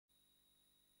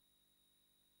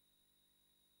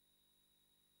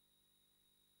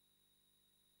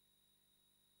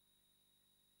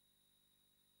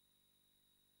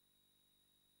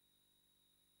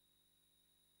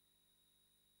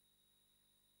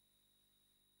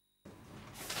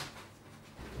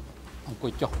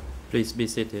Please be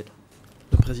seated.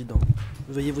 Le président,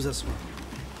 veuillez vous asseoir.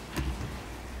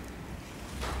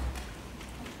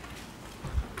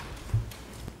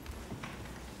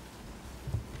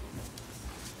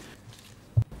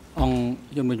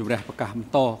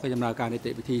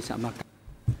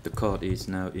 The court is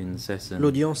now in session.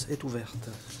 L'audience est ouverte.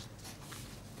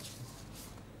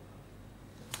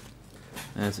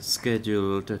 As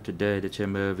scheduled, today the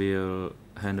chamber will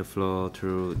hand the floor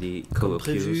to the Comme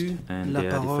co-accused prévu, and la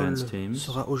their parole defense teams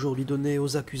sera aujourd'hui donnée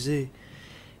aux accusés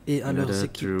et à in leurs order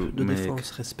équipes to de make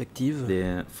défense respectives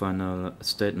their final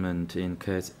statement in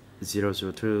case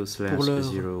pour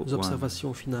leurs 002/01.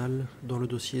 observations finales dans le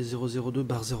dossier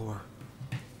 002/01.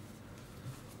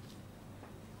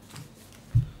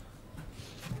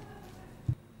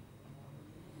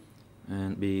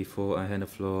 And before I hand the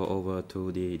floor over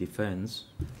to the defense,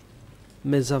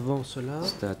 Mais avant cela,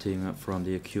 starting from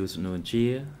the accused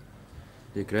Nunchia,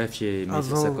 the greffier Mr.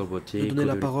 Avant Sakalboti de donner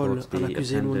la could parole report à the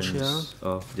l'accusé Nunchia, attendance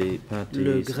of the le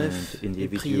parties greffe and est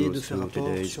prié de individuals faire to rapport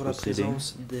today's sur la proceedings.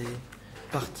 présence des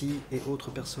parties et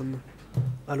autres personnes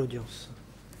à l'audience.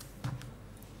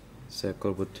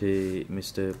 Sakalboti,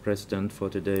 Mr. President, for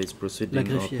today's proceeding, all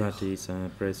greffière. parties are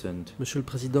present. Monsieur le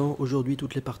Président, aujourd'hui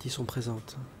toutes les parties sont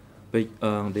présentes. Pick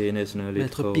on the nationality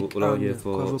Maître Pic lawyer Ang,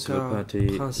 for civil avocat party, will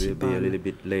be a principal little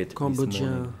bit late this cambodgien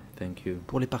morning. Thank you.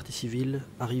 pour les parties civiles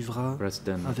arrivera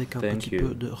President, avec un thank petit you.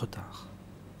 peu de retard.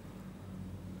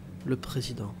 Le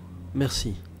Président,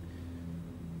 merci.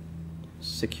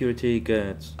 Security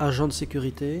guards, Agents de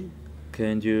sécurité,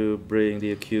 can you bring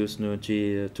the accused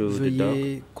Nunchia to the dock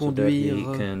veuillez so that he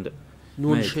conduire can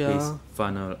make his Nunchia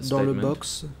final dans le statement?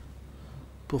 box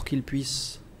pour qu'il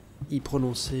puisse y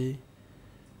prononcer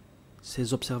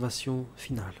ses observations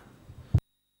finales.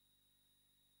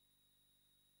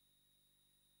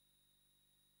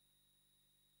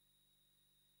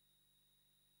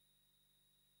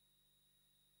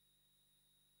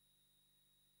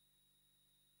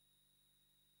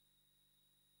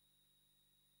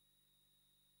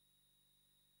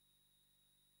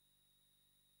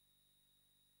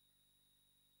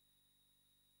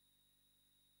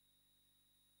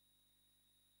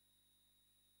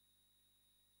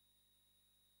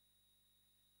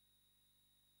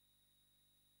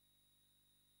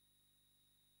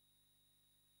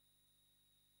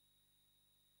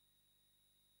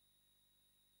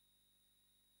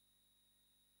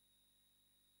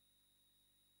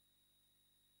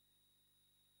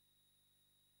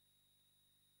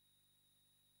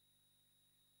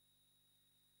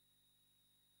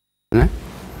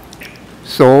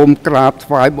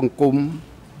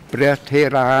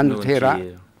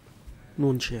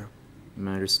 Nunchia.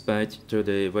 My respect to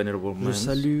the venerable Je monks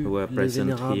salue who are les present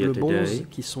here vénérables bons today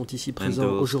qui sont ici and présents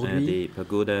those at aujourd'hui, the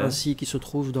pagoda. ainsi qui se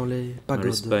trouvent dans les My pagodes.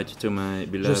 respect to my Je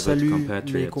beloved salue mes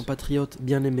compatriots. compatriotes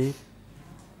bien-aimés,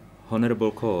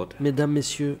 Honorable court, mesdames,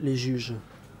 messieurs les juges.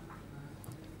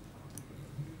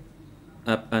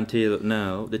 up until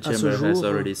now, the À ce chamber has jour,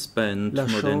 already spent la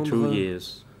more than 2 Chambre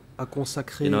years a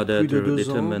consacré in order plus de to 2 ans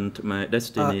determine my à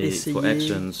destiny for essayer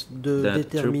actions de that took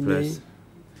déterminer place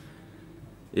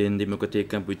in democratic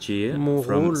Cambodia mon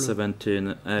from rôle 17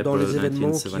 dans April les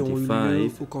événements qui ont eu lieu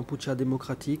 1975 au Kampuchea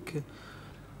démocratique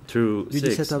through du 6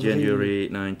 17 avril January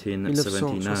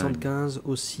 1979. 1975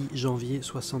 au 6 janvier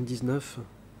 1979.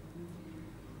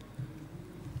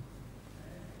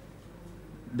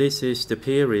 This is the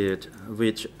period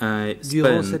which I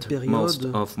Durant cette spent most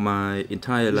période, of my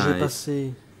entire J'ai life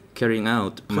passé carrying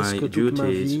out my presque toute ma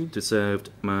duties vie to serve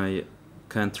my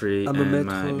country à me and my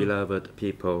mettre beloved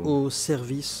people. au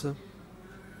service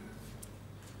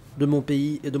de mon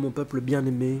pays et de mon peuple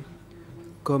bien-aimé,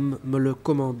 comme me le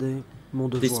commandait mon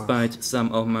devoir. Despite some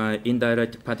of my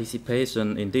indirect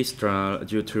participation in this trial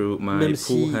due to my Même poor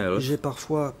si health, j'ai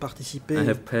parfois participé I have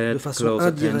de paid façon close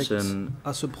indirecte attention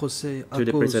à ce procès à to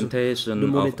the cause presentation de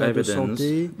mon of état de evidence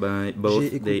santé, by both j'ai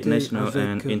the écouté national avec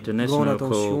and grande international attention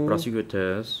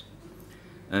co-prosecutors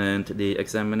and the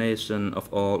examination of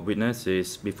all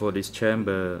witnesses before this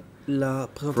chamber la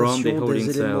from the présentation holding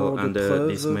des cell éléments de under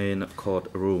this preuve main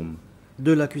courtroom.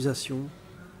 de l'accusation.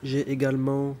 J'ai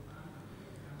également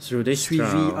Through this suivi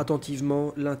trial,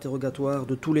 attentivement l'interrogatoire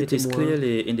de tous les it is témoins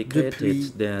clearly depuis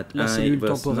indicated that la I cellule was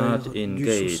temporaire not du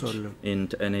engaged sous-sol. in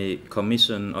any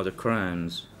commission of the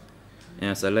crimes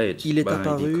as alleged Il est by the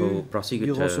apparu durant ce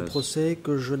co-prosecutors. procès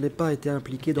que je n'ai pas été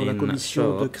impliqué dans la In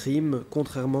commission de short, crime,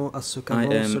 contrairement à ce I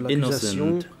qu'avance am l'accusation.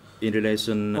 innocent in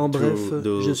relation En bref,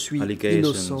 to je those suis allegations.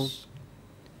 innocent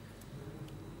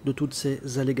de toutes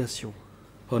ces allégations.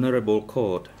 Honorable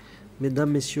court, Mesdames,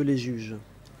 Messieurs les juges,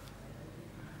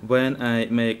 When I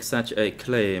make such a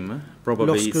claim, probably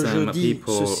Lorsque je some dis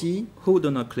people ceci, who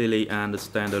do not clearly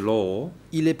understand the law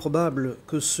il est probable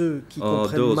que ceux qui or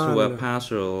comprennent those who are mal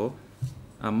partial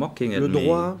are mocking at le me.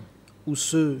 droit ou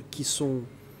ceux qui sont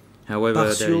However,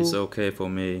 that is partiaux okay for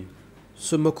me.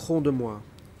 se moqueront de moi,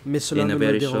 mais cela In ne a me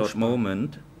very dérange short pas. moment,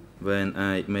 when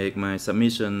I make my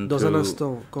submission Dans un to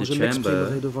instant, quand the je chamber,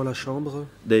 m'exprimerai devant la chambre,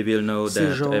 they will know ces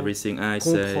that gens everything I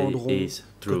say comprendront is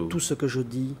que true. tout ce que je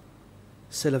dis,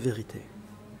 c'est la vérité.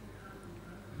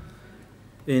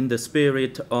 In the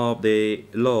spirit of the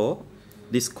law,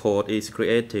 this court is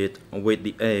created with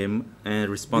the aim and Du point de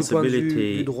vue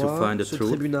responsibility du to droit, find the ce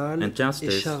truth tribunal and est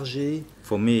justice chargé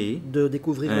for me de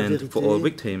découvrir la and vérité for all et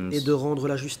victims de rendre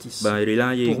la justice by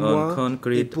relying pour on moi et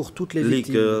concrete, pour toutes les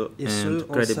victimes, legal et ce, and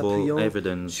en credible s'appuyant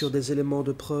evidence. sur des éléments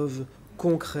de preuve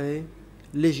concrets,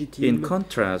 In légitimes et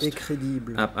contrast,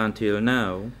 crédibles. up until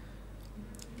now,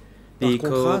 Par the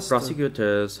contraste,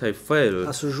 co-prosecutors have failed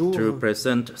à ce jour, to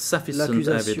present sufficient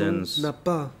l'accusation evidence n'a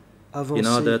pas in avancé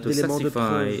order to d'éléments de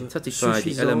preuve satisfy the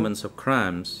suffisants elements of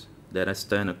crimes that I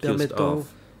stand accused permettant of.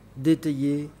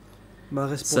 d'étayer ma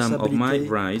Some of my responsabilité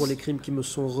rights pour les crimes qui me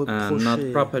sont are not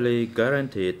reprochés. properly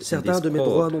guaranteed in Certains this de mes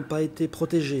droits court, n'ont pas été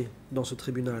protégés dans ce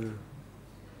tribunal.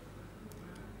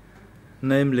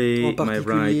 namely En my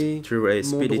particulier, right to a mon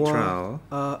speedy droit trial,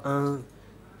 à un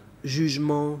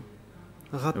jugement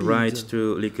rapide, right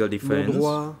to legal mon defense,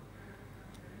 droit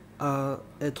à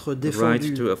être right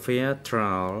défendu to a fair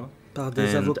trial, par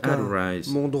des and avocats, otherwise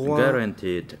mon droit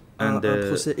guaranteed à un under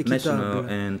procès national équitable,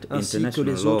 and ainsi que international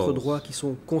les autres laws. droits qui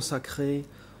sont consacrés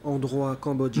en droit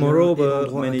cambodgien et en Moreover,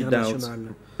 droit many doubts international.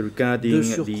 regarding De the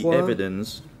surcroît,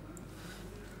 evidence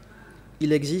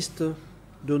Il existe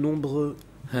de nombreux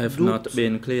have doutes not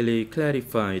been clearly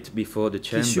clarified before the qui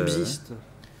chamber, subsistent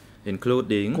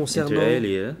including, concernant inter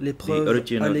alia, les the preuves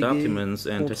original alléguées documents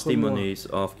and contre testimonies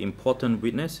of important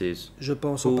witnesses Je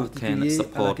pense en who can particulier à la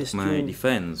support my question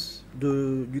defense.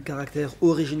 du caractère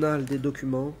original des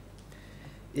documents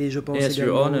et je pense As your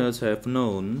également honors have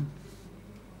known,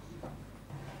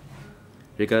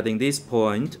 regarding this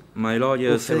point, my au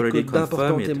lawyers have fait que already d'importants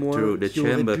confirmed it témoins through the qui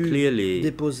auraient chamber pu clearly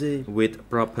déposer with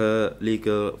proper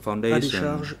legal à des foundation.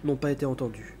 charges n'ont pas été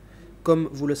entendus. Comme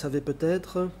vous le savez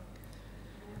peut-être,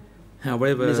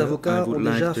 However, les I avocats ont would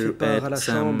déjà like fait to part à add la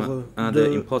some Chambre other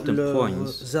de important points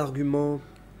leurs arguments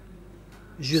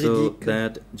so juridiques.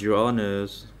 that your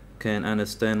honors can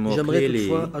understand more J'aimerais clearly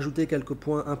toutefois ajouter quelques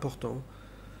points importants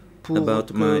pour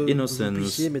about que my vous innocence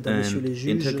puissiez, mesdames, messieurs and les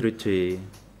juges, integrity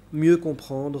mieux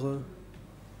comprendre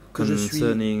que je suis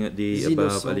concerning the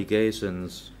above innocent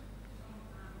allegations.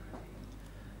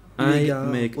 eu I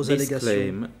égard make aux this allégations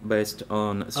claim based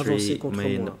on avancées three contre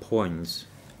main moi. points.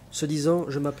 Ce disant,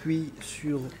 je m'appuie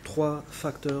sur trois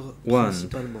facteurs One.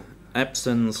 principalement.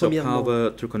 Absence of Premièrement,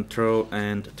 power to control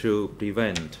and to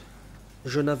prevent.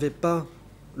 Je n'avais pas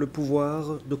le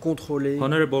pouvoir de contrôler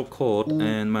Honorable Court ou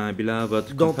and my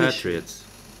beloved d'empêcher. compatriots,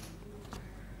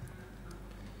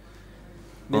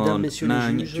 Mesdames, on Messieurs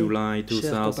 9 les juges, July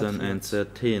chers compatriotes,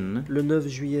 2013, le 9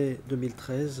 juillet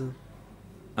 2013,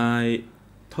 I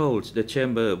told the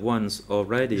chamber once j'ai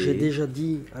already déjà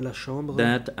dit à la Chambre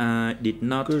that I did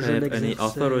not que je have any n'exerçais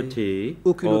authority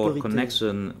aucune or autorité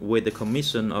connection with the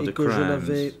commission of et the que je crimes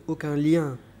n'avais aucun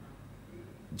lien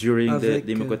during the avec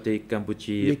Democratic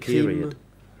Cambodia les crimes period.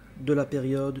 de la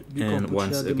période du And Kampuchea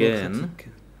once again, démocratique.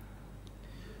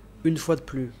 Une fois de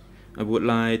plus, I would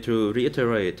like to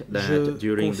reiterate Je that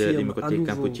during the confirme à Democratic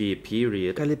nouveau Cambodia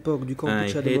period, qu'à l'époque du I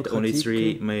Kampuchea had only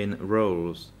three démocratique, main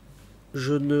roles.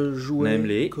 je ne jouais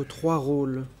Namely, que trois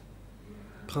rôles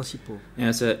principaux.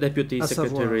 As a Deputy À savoir,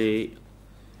 Secretary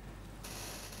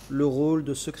Le rôle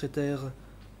de secrétaire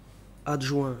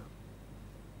adjoint,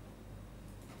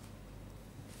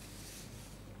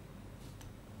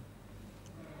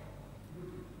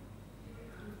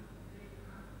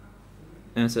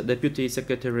 as a Deputy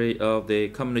Secretary of the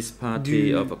Communist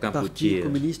Party du of Parti Cambodia.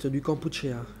 communiste du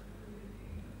Kampuchea.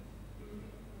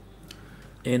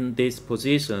 In this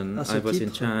position, À ce I was in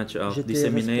titre, charge of j'étais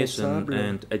dissemination responsable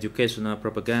and educational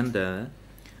propaganda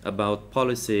about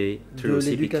policy de through CPK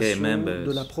l'éducation, de la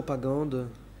members. propagande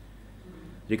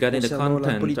Regarding the concernant la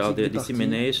content politique of the du parti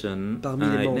dissemination, parmi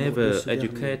les I membres de never ce dernier.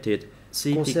 educated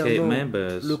CPK concernant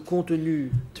members le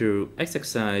contenu to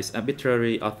exercise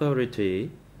arbitrary authority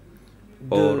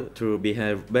de or to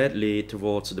behave badly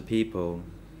towards the people.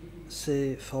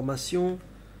 ces formations.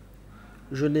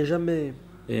 Je n'ai jamais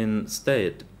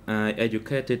Instead, I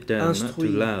educated them to Instruit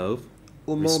love,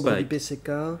 aux membres du respect, PCK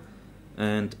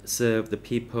and serve the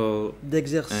people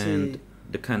d'exercer and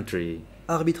the country.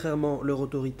 arbitrairement leur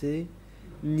autorité,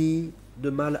 ni de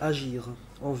mal agir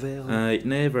envers I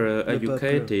never le peuple.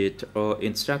 educated or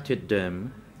instructed them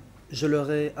Je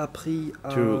leur ai appris à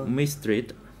to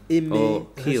mistreat aimer, or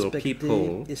kill respecter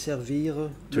people, et servir le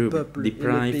to peuple et le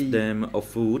deprive pays. them of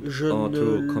food, Je or ne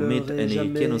to commit leur ai any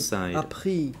jamais genocide.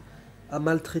 appris à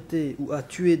maltraiter ou à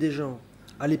tuer des gens,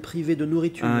 à les priver de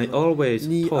nourriture, I always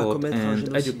ni à taught commettre un and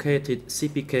génocide. educated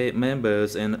CPK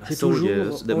members and J'ai soldiers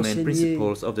toujours the main enseigné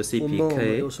principles of the aux membres et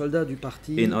CPK aux soldats du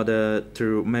parti in order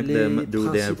to make les them do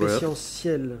their principes work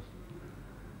essentiels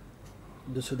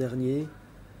de ce dernier,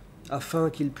 afin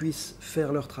qu'ils puissent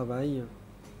faire leur travail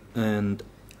and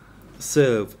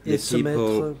serve et the se people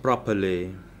mettre properly.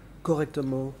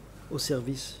 correctement au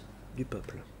service du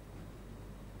peuple.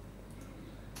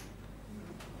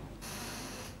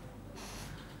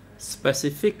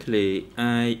 Specifically,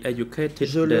 I educated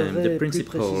Je leur them the ai plus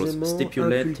principles précisément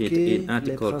stipulated inculqué in les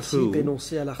Article principes 2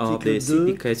 énoncés à of l'article the 2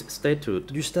 CPK's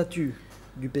statute du statut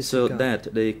du so PCK, that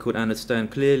they could understand de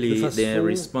clearly façon their à ce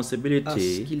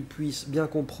responsibility qu'ils puissent bien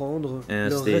comprendre as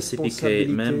leur the CPK responsabilité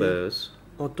members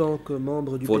en tant que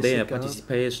membres du for their PCK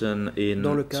participation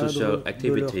dans le in cadre social de leur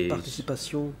activities.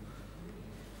 participation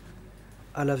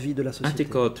à la vie de la société.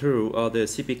 Article 2 of the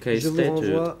CPK Je vous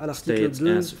renvoie à statute l'article states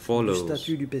 2 as du follows.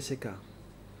 statut du PCK,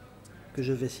 que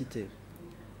je vais citer.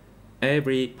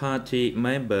 Every party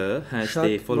member has the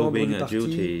Chaque membre following du parti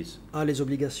duties. a les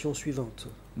obligations suivantes.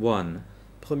 1.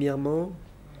 Premièrement,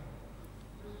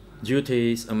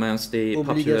 Duties amongst the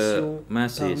popular obligation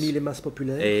parmi masses. les masses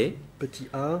populaires, A. petit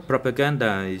a,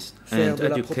 Propagandize faire and de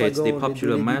la educate the propagande et de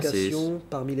popular masses l'éducation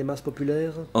parmi les masses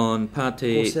populaires on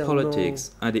party concernant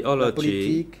politics, la ideology,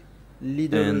 politique, and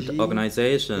l'idéologie et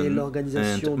organization,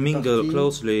 l'organisation and du mingle parti,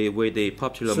 closely with the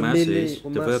popular se mêler masses, aux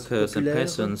the masses workers and populaires,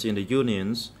 peasants in the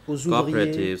unions, aux ouvriers,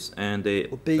 cooperatives, and the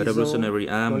aux paysans, revolutionary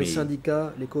dans les army,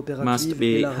 syndicats, les must coopératives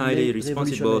et be l'armée highly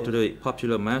responsible to révolutionnaire. the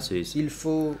popular masses, Il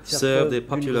faut faire serve preuve the d'une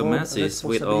popular grande masses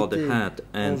with all the responsabilité heart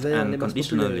and envers les masses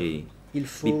populaires. unconditionally. Il Be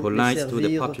faut les polite to the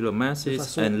servir popular de masses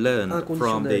façon and learn from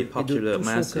inconditionnelle the et de popular tout son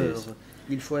masses. cœur.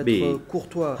 Il faut être B.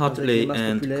 courtois avec les Hotly masses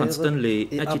and populaires constantly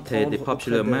et agitate the apprendre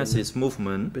popular auprès d'elles. masses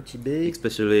movement, Petit b,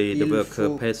 especially the il worker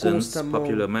faut peasants, constamment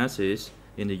popular masses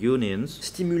in the unions,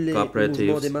 stimuler le mouvement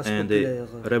cooperatives, des masses and the populaires,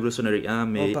 revolutionary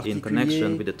army en in particulier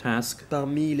connection with the task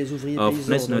parmi les ouvriers of paysans,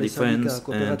 dans national les syndicats, defense and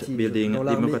coopératives, building dans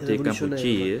l'armée democratic révolutionnaire,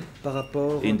 Kampuchea par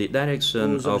rapport in the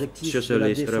direction aux of objectifs de la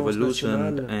socialist défense revolution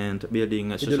nationale and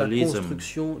building a et de la socialism.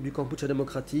 construction du Kampuchea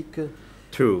démocratique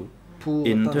True. pour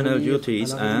Internal parvenir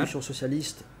duties à la are révolution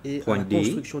socialiste et à point la D,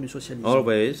 construction du socialisme.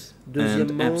 Always and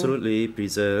Deuxièmement, absolutely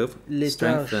preserve, les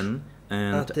tâches strengthen,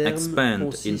 and internes expand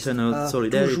consistent internal à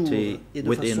solidarity toujours et de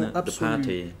within façon the absolue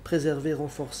party. préserver,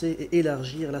 renforcer et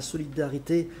élargir la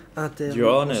solidarité interne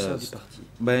Your au sein du Honours, parti.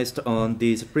 based on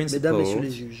these Mesdames, Messieurs les principles,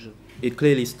 juges, it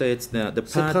clearly states that the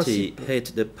Ces party principes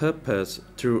had the purpose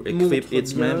to equip montrent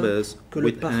its bien members que le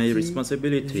with high parti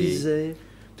responsibility visait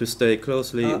to stay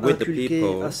closely à with the inculquer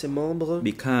people, à ses membres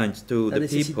be kind to la the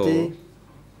nécessité people,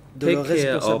 de leur take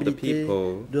care of the responsabilité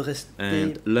people, de rester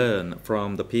and learn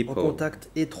from the en people. contact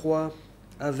étroit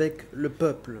avec le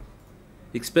peuple,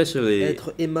 Especially,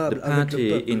 être the aimable avec party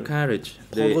le peuple, encouraged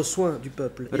prendre the soin du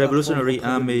peuple et Revolutionary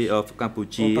apprendre auprès de lui. Army of En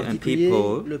Kampuchea and particulier,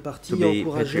 people le parti to be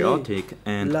encourageait patriotic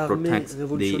and l'armée protect the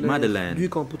révolutionnaire motherland. du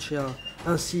Kampuchea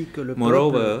ainsi que le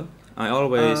Moreover, peuple I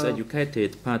always à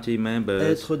educated party members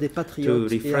être des to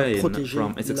patriotes et à refrain protéger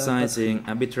from la exercising patrie.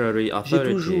 arbitrary J'ai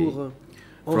authority, toujours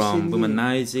from enseigné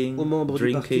womanizing, aux membres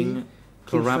du parti drinking,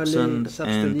 qu'il corruption, fallait and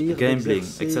s'abstenir gambling,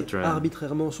 d'exercer etc.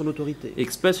 arbitrairement son autorité.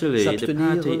 Especially, the S'abstenir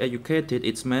party educated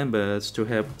its members to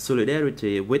have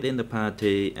solidarity within the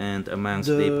party and amongst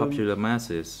de the popular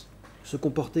masses. se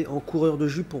comporter en coureur de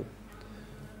jupons,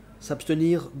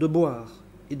 s'abstenir de boire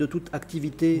et de toute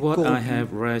activité What I corrompue. have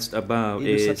raised above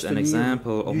et de is an s'abstenir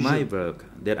example of du my jeu. work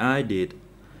that I did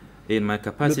in my Le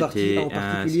capacity parti en as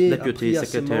particulier a Deputy pris à ses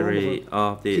Secretary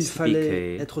membres of the qu'il fallait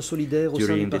CPK être solidaire au sein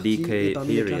during du the parti DK et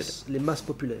parmi period. les masses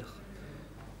populaires.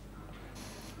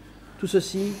 Tout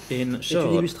ceci In est une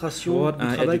short, illustration what du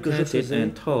I travail que je educated faisais and en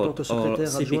tant que taught all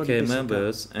secrétaire adjoint du CPK PCK.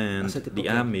 members and cette the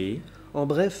époque-là. Army En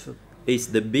bref, is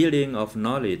the building of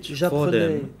knowledge for j'apprenais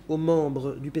them aux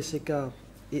membres du PCK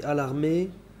et à l'armée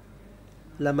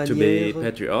la to be manière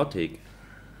patriotic,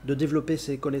 de développer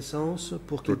ses connaissances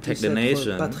pour qu'ils protect puissent the être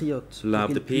nation, patriotes, pour love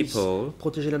qu'ils the puissent people,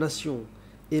 protéger la nation,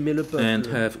 aimer le peuple and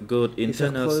have good et faire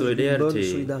internal preuve d'une bonne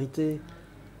solidarity solidarité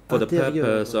for the intérieure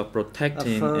purpose of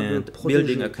protecting afin de and protéger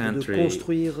building a et de country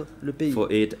construire le pays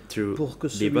for it to pour que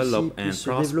celui-ci develop and puisse se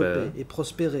prosper, développer et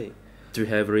prospérer, to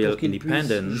have real pour qu'il puisse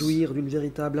independence, jouir d'une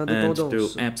véritable and to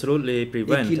indépendance absolutely et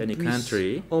prevent qu'il any puisse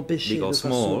country, empêcher big de or façon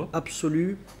small,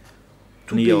 absolue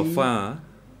tout near or pays far,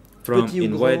 from Petit ou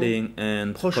grand, invading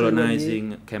and proche ou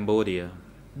colonizing Cambodia.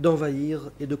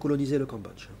 d'envahir et de coloniser le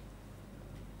Cambodge.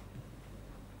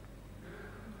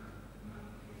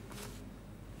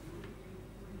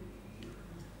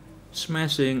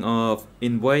 Smashing of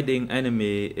invading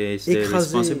enemy is the Écraser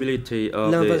responsibility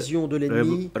of l'invasion de the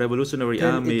l'ennemi, Revolutionary telle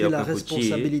Army était of la Cambodia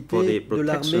for the responsabilité de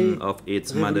protection l'armée of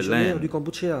its révolutionnaire du motherland.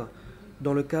 Cambodge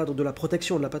dans le cadre de la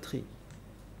protection de la patrie.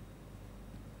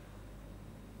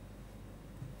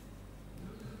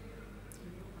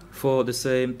 For the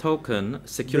same token,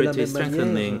 security même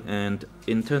strengthening and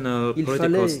internal Il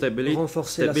political fallait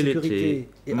renforcer la stability sécurité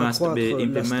et must accroître be la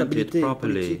implemented stabilité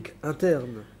properly politique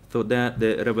interne so that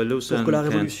the revolution pour que la can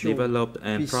révolution develop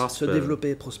and puisse se prosper. développer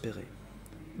et prospérer.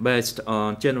 Based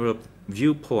on general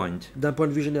viewpoint, D'un point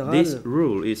de vue général, this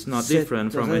rule is not cette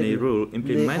different from any règle rule n'est en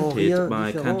implemented rien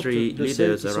by différente country de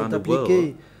celles leaders qui sont around the world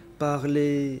appliquées par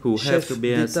les who have to chefs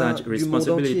bear d'État such du monde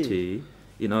entier. responsibility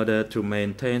in order to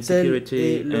maintain Telle est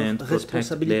security leur and protect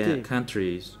responsabilité their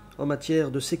countries. En matière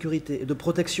de sécurité et de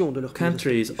protection de leurs pays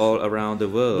Countries respectifs. all around the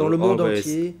Dans le world monde always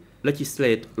entier,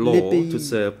 legislate les law pays to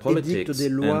serve politics édictent des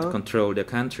lois. and control their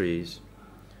countries.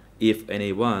 If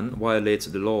anyone violates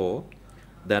the law,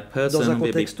 that Dans un person will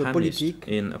be contexte punished politique,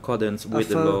 in accordance with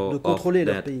the afin law de of contrôler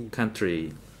leur that pays. country.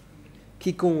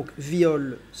 Quiconque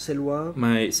viole ces lois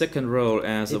My second role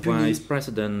as est a puni vice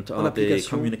president en of the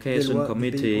application des communication lois du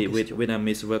committee pays en with question.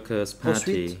 Vietnamese Workers' Party.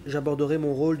 Ensuite, j'aborderai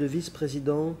mon rôle de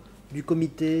vice-président du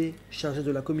comité chargé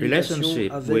de la communication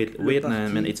Relationship avec with le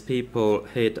Vietnam and parti its people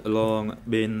had long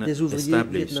been des ouvriers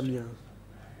established. vietnamiens.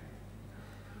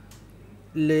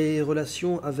 Les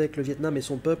relations avec le Vietnam et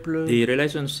son peuple The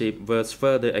relationship was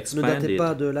further ne dataient expanded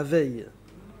pas de la veille.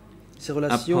 Ces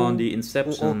relations upon the ont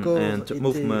inception encore and été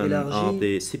movement of élargies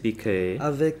the CPK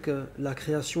avec la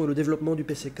création et le développement du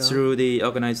PCK through the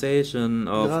organization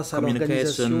of grâce à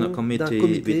Communication l'organisation d'un Committee with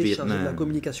comité chargé de la Vietnam.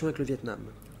 communication avec le Vietnam.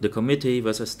 The committee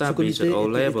was Ce established comité at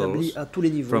all était établi levels, à tous les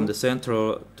niveaux, from the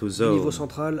central to du niveau zone.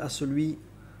 central à celui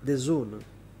des zones.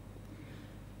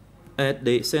 At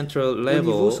the central Au niveau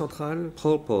level, central,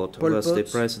 Pol Pot Pol was the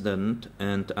Pot president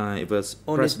and I was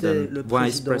en était le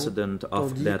vice président, president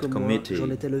of tandis that que moi, committee. j'en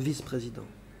étais le vice-président.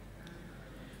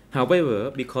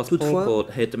 However, because Toutefois, Pol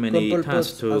Pot had Comme many Pol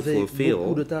tasks Pot to avait beaucoup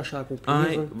fulfill, de tâches à I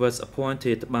accomplir, was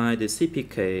appointed by the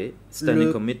CPK Standing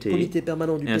le Committee comité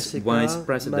permanent du as PCK vice m'a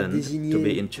president to be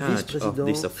désigné in charge of vice-président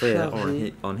this affair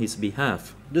chargé on his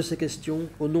behalf. de ces questions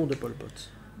au nom de Pol Pot.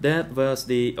 That was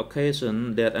the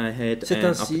occasion that I had C'est an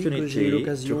ainsi que j'ai eu opportunity to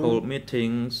l'occasion hold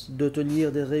meetings de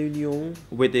tenir des réunions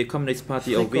with the Communist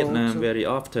Party of Vietnam very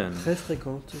often. très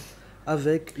fréquentes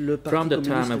avec le From Parti the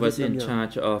time I was communiste in vietnamien.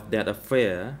 charge of that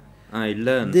affair, I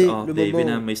learned Dès of le the moment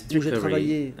Vietnamese où j'ai trickery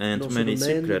travaillé and dans ce many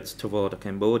domaine, secrets toward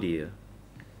Cambodia.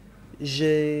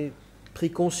 J'ai pris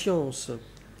conscience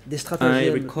des I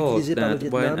stratagèmes recall utilisés par le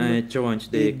that when I Vietnam joined et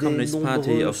the des Communist Party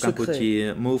nombreux of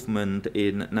Cambodia movement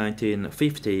in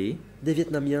 1950, des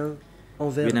Vietnamiens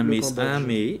envers le Vietnamese Cambodge.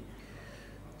 Army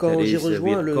Quand that j'ai is,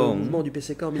 rejoint le Vietcong, mouvement du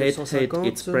PCK en had its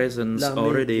 1950, presence l'armée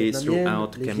already vietnamienne,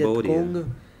 throughout les Cambodia. Vietcong,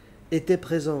 était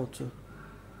présente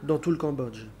dans tout le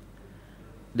Cambodge.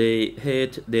 They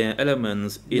had their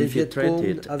elements Les Vietcong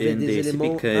infiltrated avaient in des the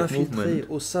éléments CPK infiltrés movement,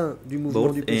 au sein du mouvement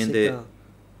both du in PCK,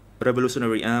 the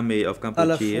Revolutionary Army of à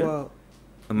la Cambodia, fois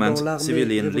amongst dans l'armée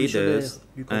civilian révolutionnaire leaders,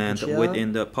 du and Cambodge,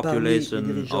 within the parmi les population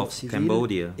dirigeants of civils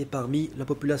Cambodia. et parmi la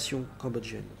population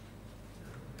cambodgienne.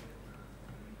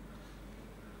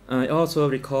 I also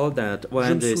recall that Je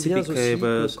when me the souviens CPK aussi que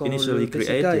was quand initially le PCK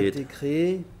a été created,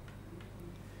 créé,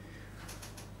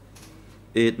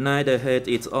 it neither had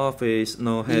its office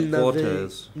nor il n'avait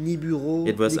headquarters. ni bureau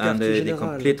It was ni quartier under the général.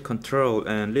 complete control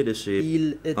and leadership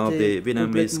Il of the était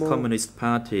Vietnamese complètement Communist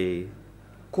Party.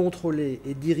 contrôlé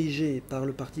et dirigé par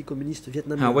le Parti communiste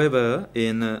vietnamien. However,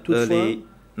 in Toutefois, early Début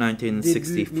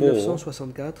 1964,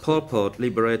 1964, Pol Pot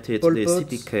liberated Pol the Pot a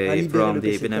CPK libéré from le the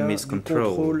PCK Vietnamese du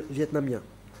control. contrôle vietnamien.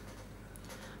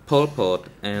 Pol Pot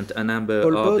and a number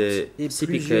Pol Pot of the et CPK's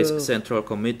plusieurs Central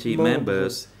Committee membres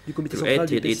members du comité central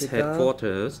du created its PCK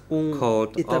headquarters ont called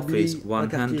Office établi un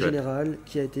quartier 100. général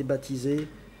qui a été baptisé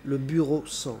le Bureau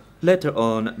 100. Later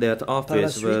on, that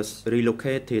office suite, was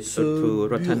relocated ce to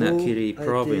Ratanakiri bureau a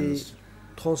province.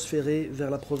 transféré vers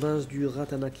la province du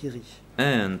Ratanakiri.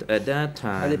 And at that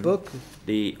À time, l'époque,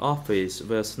 the office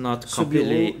was not ce bureau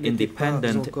completely n'était pas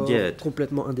independent encore yet.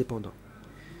 complètement indépendant.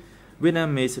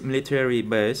 Vietnamese military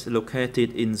base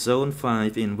located in Zone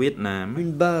 5 in Vietnam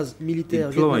Une base militaire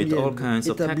employed all vietnamienne kinds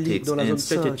of établie tactics dans la and zone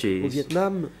 5 au strategies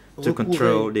Vietnam to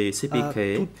control recourait the à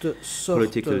CPK toutes sortes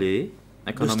politically,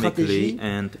 economically, stratégies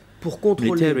and pour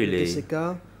contrôler le militarily. PCK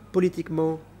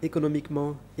politiquement,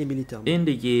 économiquement et militairement. In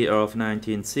the year of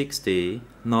 1960,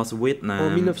 North En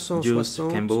Vietnam used 1960, le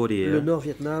Cambodia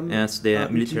Nord-Vietnam as their a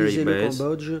military utilisé le base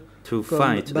Cambodge to comme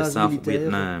fight the base South militaire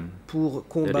Vietnam, pour that is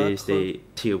combattre the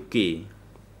Thieu Qui.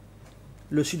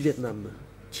 le Sud-Vietnam,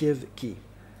 Thiev Qui.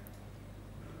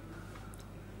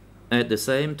 At the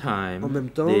same En time, même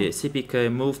temps, the CPK Le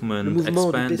movement mouvement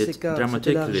du expanded PCK s'est élargi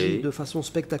dramatically de façon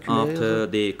spectaculaire after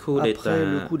the coup après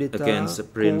le d'etat coup d'État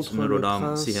against Prince contre le Norodom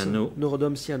prince Sihanouk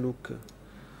Norodom Sihanouk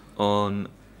on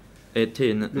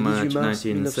 18 le 18 March mars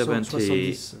 1970,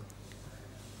 1970,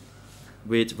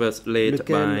 which was led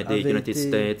lequel by the avait United été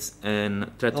States and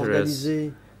traitors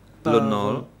organisé par Lon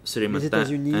Nol, Sri les Matak,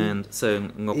 États-Unis and Seung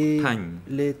Ngok et Thanh.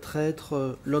 les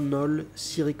traîtres Lon Nol,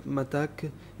 Sirik Matak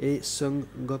et Seung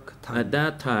Gok Thanh. At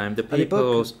that time, the À l'époque,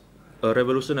 People's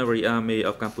Revolutionary Army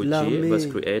of Cambodia l'armée was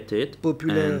created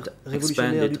populaire and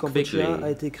révolutionnaire du expanded Cambodge a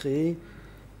quickly. été créée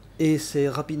et s'est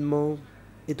rapidement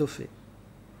étoffée.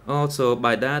 Also,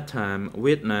 by that time, En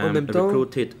Vietnam même temps,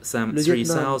 recruited some le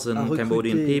Vietnam a 3,000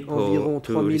 Cambodian recruté environ people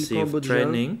to 3000 receive Cambodgiens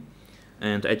training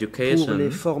and pour les education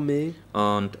former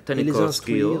on les technical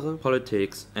instruire skill,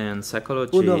 politics, and au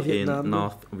psychology in Nord-Vietnam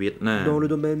North dans Vietnam. le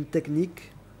domaine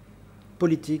technique,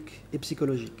 politique et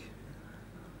psychologique.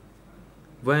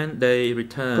 When they Quand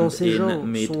returned ces gens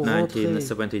in sont rentrés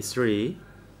mid-1973,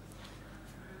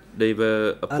 they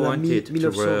were à la appointed to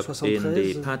work in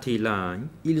the 1973, party line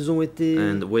ils ont été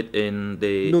and within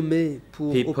the nommés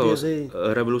pour People's opérer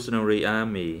Revolutionary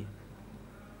Army.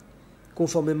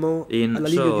 conformément à In la ligne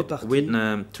du short, parti,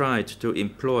 Vietnam tried to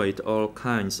employ all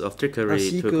kinds of trickery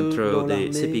ainsi to que control dans the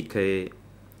l'armée CPK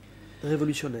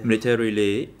révolutionnaire.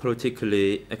 militarily,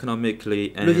 politically,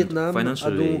 economically, Le and Vietnam a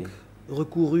financially. donc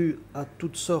recouru à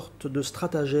toutes sortes de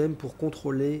stratagèmes pour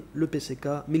contrôler le PCK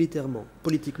militairement,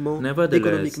 politiquement, Nevertheless,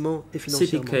 économiquement et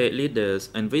financièrement. CPK leaders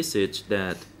envisaged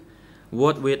that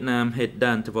what Vietnam had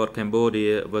done toward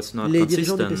Cambodia was not Les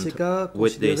dirigeants du consistent PCK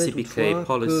with the considéraient CPK toutefois que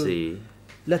policy.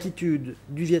 l'attitude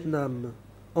du Vietnam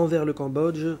envers le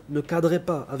Cambodge ne cadrait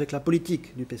pas avec la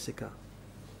politique du PCK.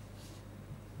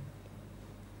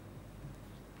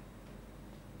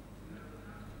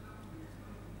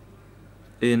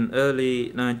 In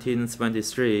early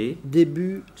 1973,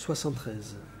 Début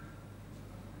 73,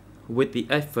 with the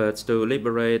efforts to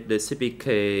liberate the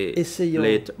CPK essayant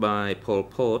led by Pol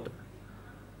Pot,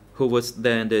 who was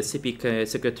then the CPK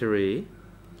secretary,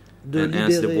 de and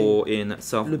as the libérer war in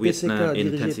South le PCK Vietnam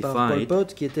dirigé par Pol intensified,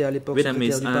 Pot, qui était à l'époque secrétaire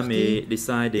Vietnamese du army parti, et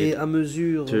decided à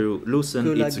mesure to loosen que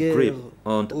la its guerre grip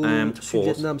on au armed force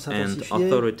Sud-Vietnam and s'intensifiait,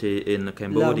 authority in l'armée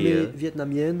Cambodia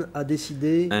vietnamienne a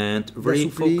décidé and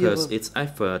d'assouplir refocus its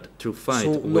effort to fight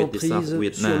son with the South emprise sur le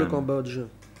Vietnam. Cambodge.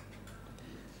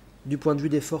 Du point de vue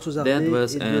des forces That armées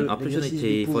was et de an l'exercice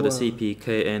opportunity du for the pouvoir,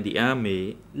 CPK and the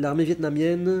army l'armée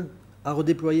vietnamienne a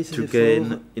redéployé ses to efforts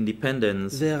gain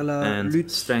independence vers la and lutte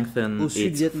strengthen au its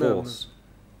Sud-Vietnam. force.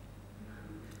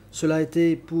 Cela a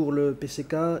été pour le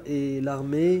PCK et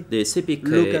l'armée The CPK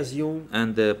l'occasion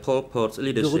and the Pol Pot's de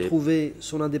leadership retrouver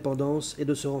son indépendance et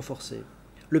de se renforcer.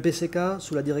 Le PCK,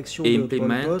 sous la direction de Pol Pot,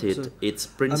 implemented its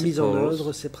a mis en œuvre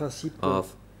principles ses principes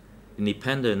of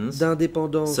independence,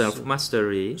 d'indépendance,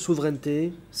 self-mastery,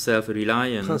 souveraineté,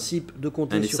 self-reliance, principe de and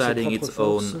compter sur ses deciding propres its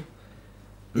forces own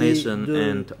et nation de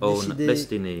and own décider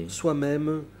destiny.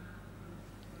 soi-même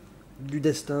du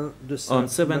destin de sa On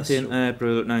 17 nation.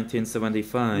 April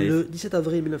 1975, Le 17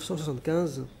 avril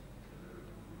 1975,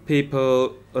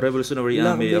 People Revolutionary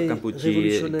Army of l'armée Cambodia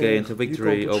révolutionnaire gained du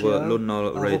victory over Kampuchea Lon Nol a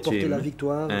remporté la regime,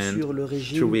 victoire and sur le 2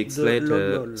 régime weeks de later,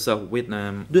 Lon Nol. South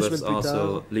Vietnam 2 was semaines plus also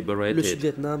tard, le liberated.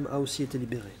 Sud-Vietnam a aussi été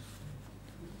libéré.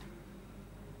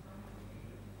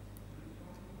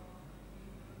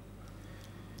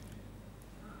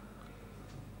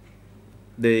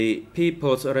 The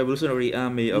People's Revolutionary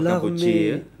Army of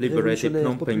Cambodia L'armée liberated révolutionnaire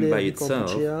Phnom Penh by populaire du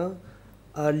itself, Kampuchea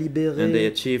a and they libéré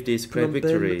achieved this great Phnom Penh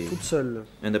victory, toute seule.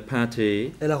 and the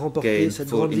party Elle a remporté gained cette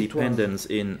full grande victoire independence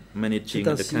in managing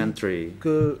C'est the ainsi country.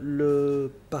 que le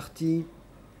parti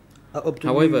a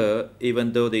obtenu However,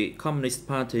 even though the Communist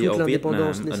Party toute of Vietnam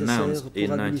l'indépendance nécessaire announced pour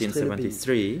in administrer le pays.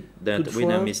 1973 that Toutefois,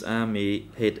 Vietnamese army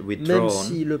had même withdrawn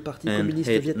si le parti and communiste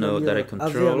had no vietnamien direct avait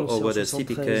control annoncé en over the 1973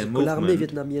 CPK que l'armée movement,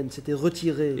 vietnamienne s'était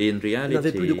retirée in et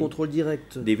n'avait plus de reality, contrôle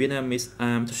direct the Vietnamese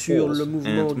armed sur force le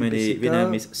mouvement and du many PCK,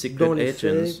 Vietnamese dans secret les agents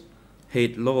faits,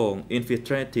 had long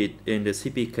infiltrated in the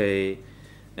CPK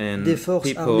and des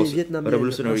forces armées People's vietnamiennes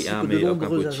Revolutionary ainsi que de Army of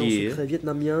nombreux agents Cambodia secrets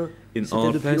vietnamiens in s'étaient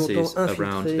all depuis longtemps places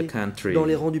around the infiltrés country. dans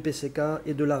les rangs du PCK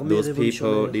et de l'armée Those people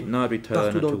révolutionnaire. did not partout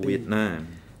return dans to le pays. Vietnam.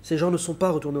 Ces gens ne sont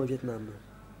pas retournés au Vietnam.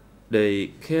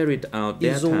 They carried out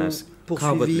their Ils ont task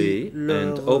poursuivi covertly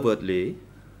and leur overtly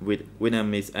with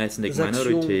Vietnamese ethnic actions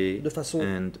minority de façon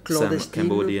and some clandestine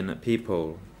Cambodian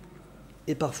people.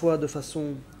 et parfois de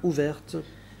façon ouverte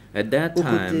At that aux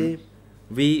time, côtés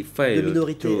we de failed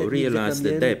minorités to ethniques realize the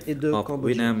vietnamiennes depth et de of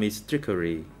Cambodgiens. Vietnamese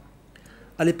trickery.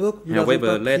 À l'époque, nous n'avons However,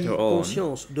 pas pris later on,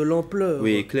 conscience de l'ampleur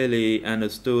We clearly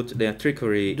understood their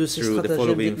trickery de ces through the stratagèmes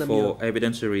following vietnamiens. four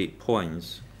evidentiary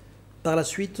points. Par la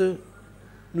suite,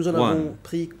 nous en One, avons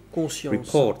pris conscience.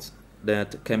 Reports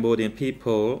that Cambodian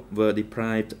people were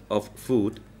deprived of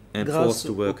food and Grâce forced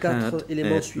to aux work quatre hard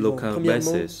éléments at suivants. local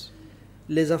Premièrement, bases.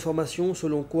 les informations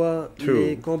selon quoi True.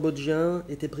 les Cambodgiens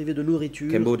étaient privés de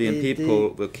nourriture Cambodian et people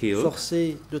étaient were killed.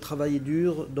 forcés de travailler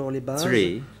dur dans les bases.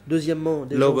 Three, Deuxièmement,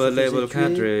 des gens lower se level faisaient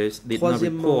tuer. cadres did not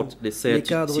Troisièmement, report the les said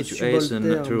cadres situation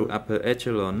subalternes to upper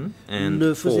echelon. And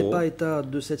ne faisaient four, pas état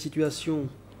de cette situation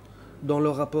dans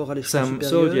leur rapport à l'échelon some supérieur.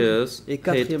 soldiers Et had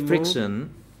quatrièmement, friction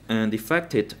and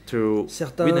defected to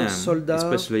certains Vietnam, soldats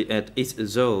especially at its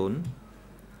zone.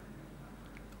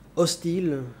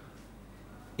 hostiles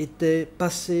étaient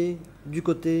passés du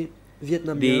côté The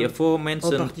vietnamien, en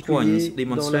aforementioned points particulier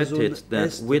dans la zone demonstrated that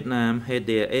Est. Vietnam had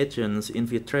their agents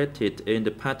infiltrated in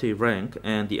the party rank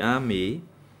and the army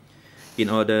in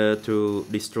order to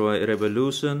destroy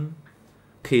revolution,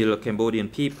 kill Cambodian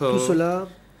people, Tout cela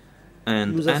and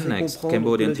nous a fait annex comprendre que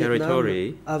Cambodian le Vietnam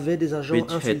territory, avait des agents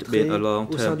which had infiltrés been a au sein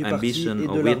long-term du parti ambition et de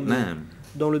of l'armée Vietnam.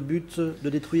 dans le but de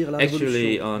détruire la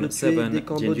Actually, révolution, on de tuer 7 des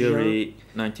Cambodgiens, January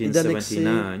d'annexer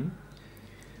 1979,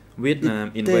 Vietnam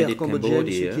des terres invaded cambodgiennes, ce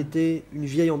Cambodia qui était une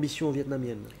vieille ambition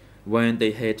vietnamienne. when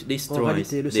they had En destroyed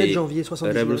réalité, le 7 the janvier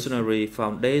 1979, revolutionary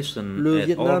foundation le at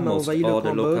Vietnam a almost envahi le all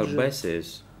the local Cambodge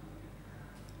bases.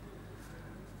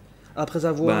 après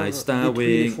avoir By détruit les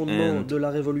starving fondements and de la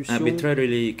révolution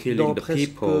arbitrarily killing dans the presque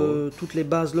people toutes les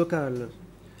bases locales,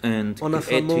 and en affamant la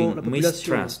creating population,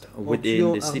 mistrust en within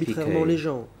tuant the arbitrairement les CPK.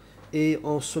 gens et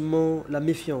en semant la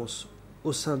méfiance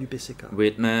au sein du PCK.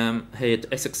 Vietnam had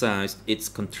exercised its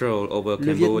control over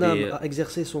Le Vietnam Cambodia a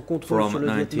exercé son contrôle from sur le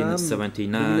Vietnam de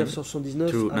 1979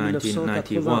 1979 to à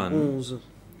 1991.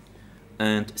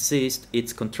 and seized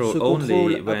its control Ce contrôle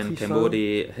only a when pris fin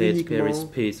Cambodia had uniquement Paris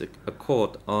Peace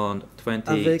Accord on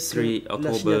avec 23 la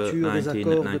October signature des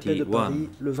accords de paix de 1991. Paris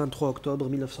le 23 octobre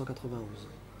 1991.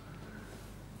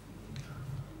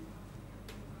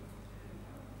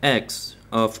 Acts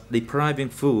of depriving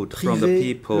food from the Priver le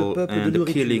people peuple de and the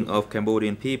nourriture. killing of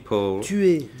Cambodian people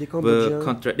Tuer des were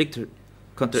Cambodgiens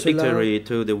contradictory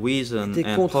to the vision était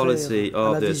and contraire policy à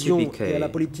of la the vision et à la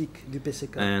CPK. politique du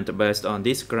PCK. And based on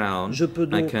this ground, Je peux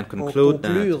I donc can en conclude that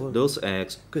conclure those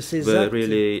acts que ces were actes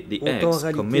really the ont en acts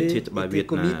réalité committed by été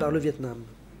commis par le Vietnam. Vietnam.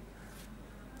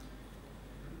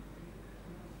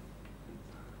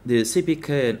 The CPK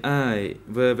and I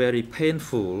were very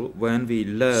painful when we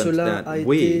learned Cela a that été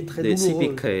we, très the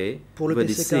douloureux CPK, pour le were PCK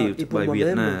et deceived pour by moi-même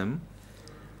Vietnam,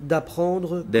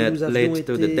 d'apprendre que that nous avions led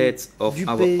to the été deaths of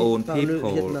our dupés own par le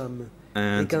people Vietnam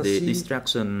and et the qu'ainsi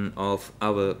destruction of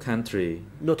our country.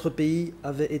 notre pays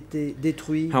avait été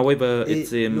détruit. However, et it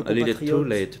seemed nos a little too compatriotes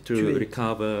late to tués.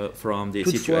 recover from the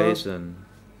Toutefois, situation.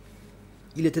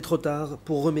 Il était trop tard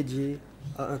pour remédier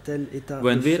à un tel état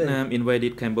When de fait. Vietnam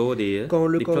invaded Cambodia, Quand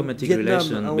le diplomatic Vietnam a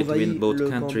relations envahi between both le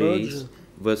countries Cambodge,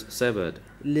 was severed.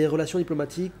 les relations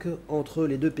diplomatiques entre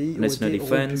les deux pays ont National été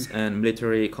defense rompues. and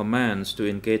military commands to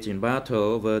engage in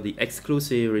battle were the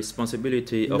exclusive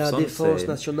responsibility of La Son défense Sen,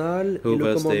 nationale et who le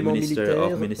was the commandement Minister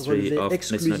militaire of Ministry relevaient of National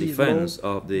exclusivement Defense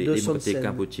of the de Son Democratic Sen,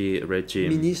 Kampuchea regime.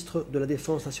 ministre de la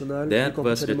Défense nationale du That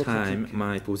was Kampuchea the time démocratique.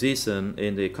 my position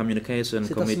in the Communication C'est à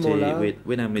ce Committee moment-là with que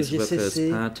Vietnamese j'ai Workers cessé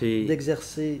Party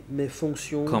d'exercer mes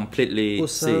fonctions completely au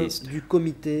sein ceased. du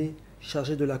comité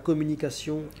chargé de la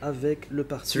communication avec le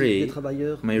Parti Three, des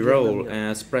travailleurs My role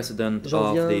vietnamiens. as President J'en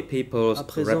of viens the People's à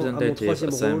présent à mon Representative troisième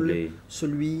rôle, Assembly.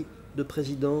 celui de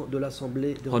président de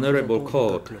l'Assemblée des Honorable représentants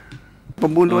Court, du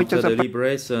peuple. after the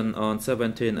liberation on 17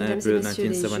 Mesdames et April messieurs les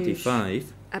 1975,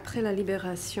 Après la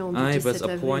libération du I was 17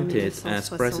 avril appointed as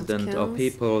President of 1975,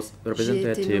 People's j'ai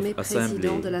été nommé Representative président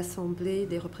Assembly. de l'Assemblée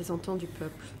des représentants du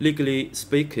peuple. Legally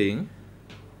speaking,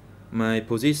 my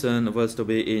position was to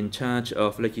be in charge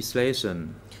of legislation.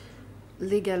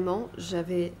 Légalement,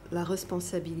 j'avais la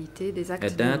responsabilité des actes At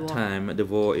de that loi. time, the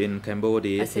war in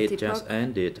Cambodia À cette had just époque,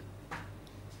 ended,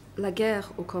 La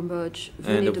guerre au Cambodge and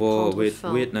venait the de war prendre with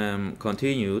fin Vietnam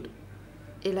continued.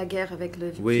 et la guerre avec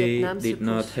le We Vietnam se did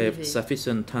not have poursuivait.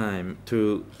 sufficient time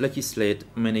to legislate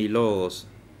many laws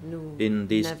Nous in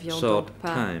this n'avions short donc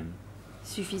pas time.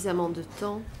 suffisamment de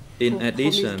temps In pour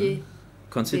addition, promulguer.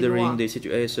 considering lois. the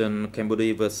situation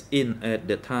Cambodia was in at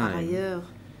the Par time, ailleurs,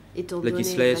 étant donné la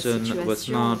legislation was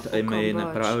situation not a au main Cambodge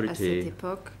à priority. cette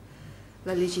époque,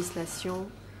 la législation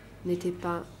n'était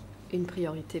pas une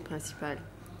priorité principale.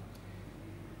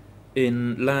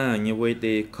 In line with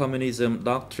the communism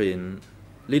doctrine,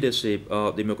 leadership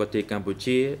of democratic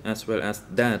Cambodia, as well as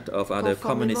that of other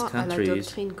communist Conformément à la countries,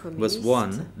 doctrine was communiste,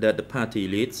 one that the party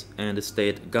leads and the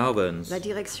state governs. la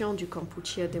direction du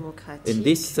Kampuchea démocratique, In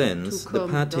this sense, tout the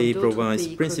comme party dans d'autres provides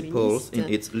pays principles in communistes,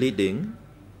 its leading,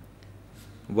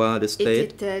 while the était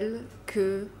state telle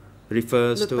que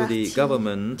refers le to parti the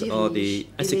government or the dirige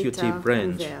et executive l'État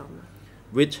branch, gouverne.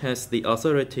 which has the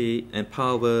authority and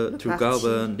power Le to parti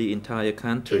govern the entire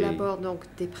country. élabore donc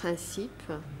des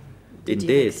principes de Indeed,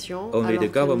 direction, only alors the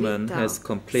que government l'État has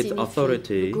complete signifie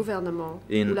authority le gouvernement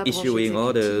ou in la branche issuing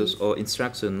orders exécutive or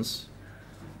instructions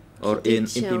or qui in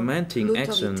détient implementing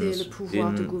l'autorité et le actions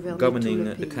pouvoir de in gouverner governing tout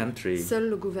le the pays. country. Seul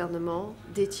le gouvernement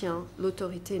détient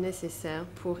l'autorité nécessaire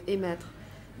pour émettre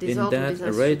des In ordres, that des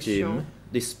instructions regime,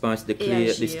 despite the et clear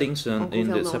agir distinction en in the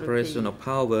gouvernant le separation pays. of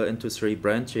power into three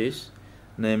branches,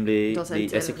 namely Dans un the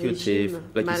tel executive, régime,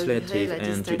 malgré legislative, la and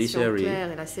distinction judiciary,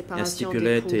 claire et la as séparation des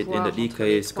stipulated in pouvoirs the entre les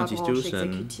DK's trois branches constitution,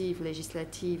 exécutives,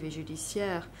 législatives et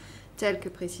judiciaires, telles que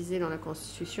précisées dans la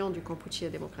constitution du Kampuchea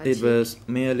it démocratique, was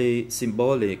merely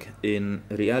symbolic in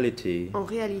reality. en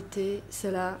réalité,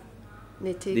 cela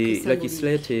n'était que The symbolique.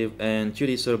 legislative and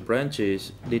judicial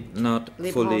branches did not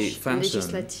Les fully branches function,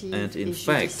 législatives and in et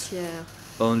fact, judiciaires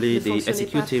only ne the fonctionnaient pas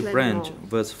executive branch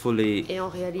pleinement. was fully Et en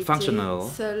réalité, functional,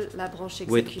 seule la branche with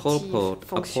Pol exécutive Pot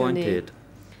fonctionnait appointed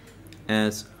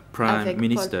as Prime avec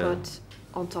Minister. Pol Pot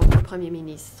en tant que Premier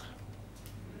ministre.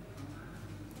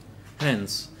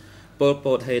 Hence, Pol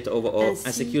Pot had overall Ainsi,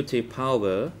 executive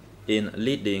power in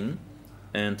leading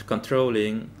and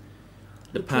controlling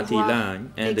the le party pouvoir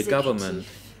line and the government,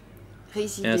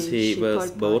 résidait as he chez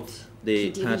was Pol Pot, both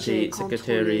the qui dirigeait party et contrôlait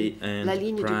secretary la and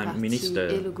ligne du Prime parti Minister.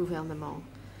 et le gouvernement,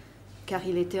 car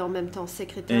il était en même temps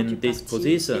secrétaire In du this parti et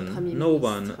position, Premier no ministre.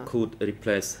 one could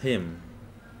replace him.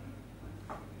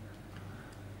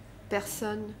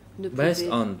 Personne ne Based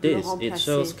pouvait on le this, it remplacer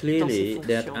shows dans ses clearly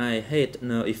that fonctions. I had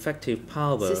no effective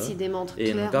power Ceci démontre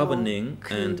in clairement governing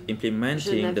que and je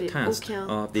implementing the n'avais tasks aucun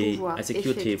of the pouvoir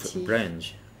executive effectif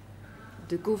branch.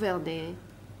 de gouverner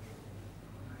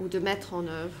ou de mettre en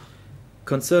œuvre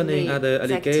Concerning les other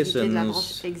activités de la branche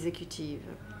allegations exécutive.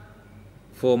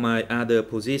 for my other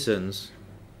positions,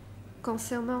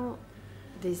 Concernant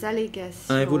des allégations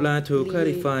I would like to liées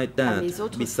clarify à that mes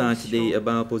autres besides the fonctions,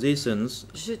 above positions,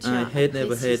 je I tiens à had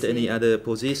never had any préciser other que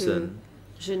position.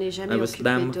 je n'ai I jamais was occupé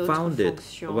d'autres dumbfounded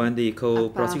fonctions when the à part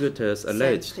co-prosecutors celles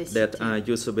alleged that I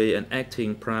précitées. used to be an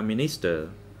acting prime minister,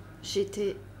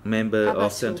 J'étais member of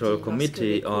abasourdie Central lorsque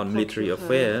Committee les on Military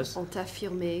co-procureurs Affairs ont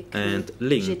affirmé and que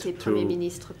linked j'étais Premier to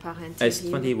ministre par intérim,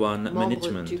 S21 membre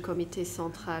management. du comité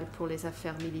central pour les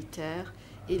affaires militaires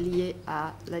et lié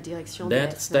à la direction de That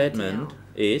S21. statement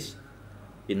is,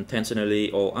 intentionally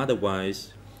or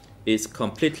otherwise, is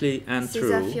completely Ces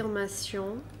untrue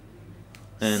affirmations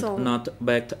and sont not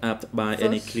backed up by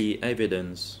any fausses clear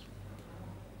evidence.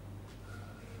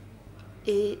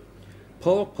 et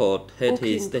Pol Pot had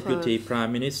his aucune deputy preuve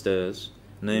prime ministers,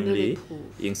 ne les namely prouve.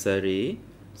 Ieng Sary,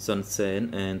 Son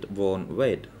Sen, and Von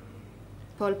Wed.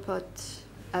 Pol Pot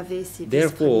avait ses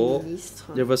Therefore, vice-premiers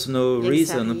ministres. there was no Ieng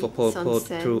reason Sary, for Pol Son Pot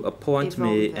Sen to et appoint Von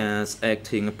me Wed. as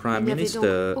acting Il prime n'y avait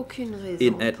minister donc aucune raison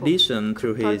in pour addition que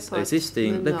to Pol his Pot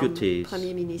existing me nomme deputies.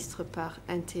 Premier ministre par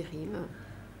intérim,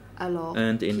 alors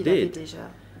And qu'il avait indeed, déjà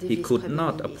des he could vice-premiers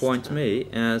not appoint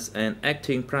ministres. me as an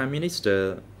acting prime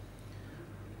minister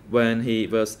when he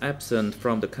was absent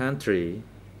from the country,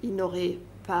 Il n'aurait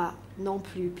pas non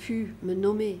plus pu me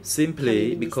nommer simply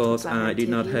Premier ministre because par I did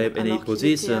not intérim have any alors qu'il était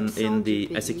position absent in du the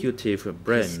pays, executive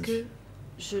branch. puisque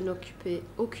je n'occupais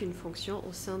aucune fonction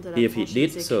au sein de la If he branche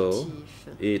did so,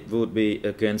 exécutive. it would be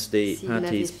against the S'il l'avait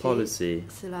party's fait, policy.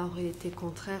 cela aurait été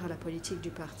contraire à la politique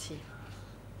du parti.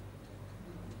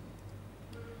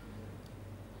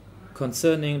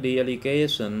 Concerning the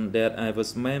allegation that I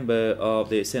was member of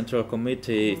the Central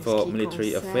Committee En ce for qui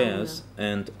Military concerne Affairs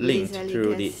and Les linked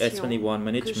to the allégations S21 que j'aurais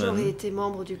management, été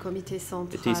membre du comité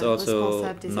central It is also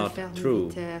responsable des not affaires true.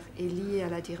 militaires et lié à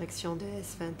la direction de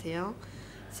S21,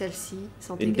 celles-ci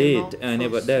sont indeed, également I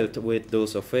never fausses. dealt with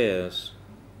those affairs.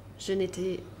 Je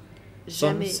n'étais Son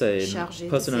jamais Sen chargé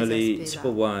de personally ces aspects-là.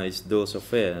 supervised those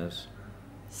affairs,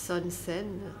 Son Sen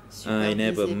I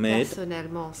never supervisait met-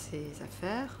 personnellement ces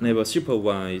affaires. never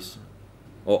supervised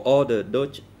or ordered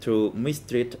Deutsch to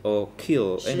mistreat or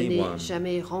kill Je n'ai anyone.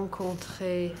 jamais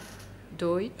rencontré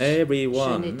Deutsch. Je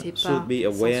Everyone n'étais pas should be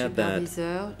son aware that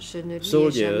superviseur. Je ne lui ai jamais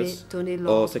soldiers donné or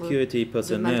l'ordre security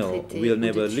personnel maltraiter will ou de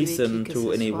never tuer listen qui que to ce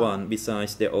soit. anyone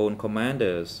besides their own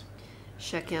commanders.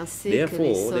 Chacun sait que les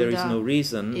Therefore, there is soldats no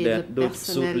reason et le that Deutsch should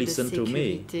personnel de listen to me.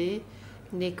 sécurité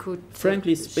n'écoute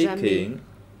Frankly jamais speaking,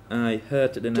 I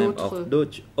heard the name of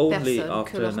Dutch only personne que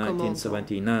after leur commandant.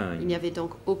 Il 1979. n'y avait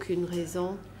donc aucune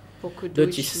raison pour que Dutch's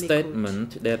Deutsch m'écoute.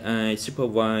 statement that I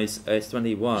supervised Je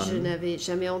S21 n'avais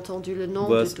jamais entendu le nom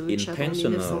was de Deutsch avant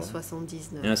intentional,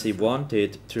 1979. as he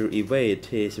wanted to evade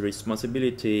his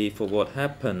responsibility for what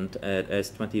happened at Deutsch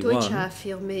a S21,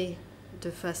 affirmé de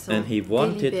façon and he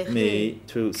wanted délibérée me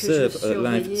to que je serve a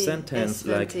life surveillais sentence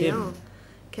like S21 him,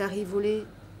 car il voulait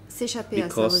s'échapper à sa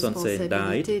because Son Sen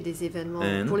responsabilité died des événements,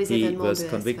 and pour les he événements was de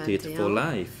convicted for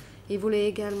S21. life. Il voulait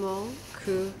également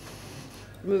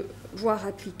me voir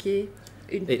appliquer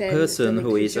une A peine person de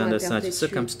who is réclusion à under such perpétuité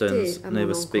circumstance à mon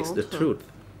never speaks the encontre, truth,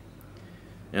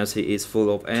 as he is full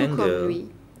of tout comme anger lui,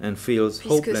 and feels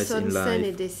puisque hopeless Son in Sen est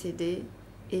life. décédé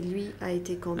et lui a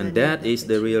été condamné And à that is the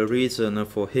perpétuité. real reason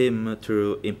for him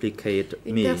to implicate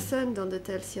Une me. personne dans de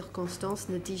telles circonstances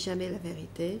ne dit jamais la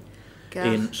vérité, car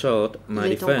In short, my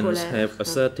il est en defense colère, have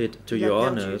asserted to il a your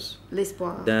perdu honors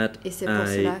l'espoir, that et c'est pour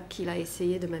I cela qu'il a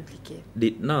essayé de m'impliquer.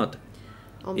 did not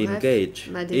En bref, engage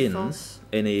ma in défense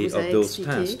any vous a of those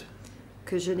expliqué tasks,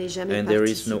 que je n'ai jamais and there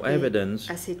is no participé evidence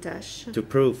à ces tâches to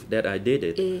prove that I did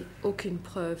it. et aucune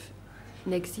preuve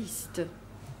n'existe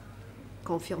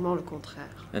confirmant le contraire.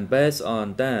 And based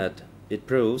on that, it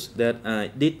proves that I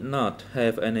did not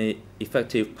have any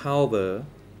effective power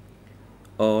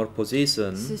or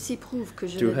position Ceci prouve que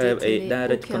je to ne have a détenais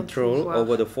direct aucun control pouvoir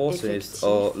over the forces effectif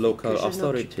or et local que je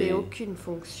authority. n'occupais aucune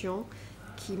fonction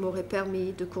qui m'aurait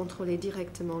permis de contrôler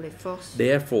directement les forces ou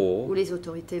Therefore, les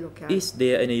autorités locales. is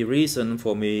there any reason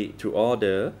for me to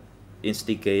order,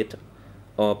 instigate,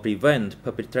 or prevent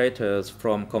perpetrators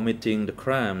from committing the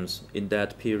crimes in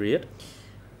that period?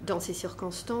 Dans ces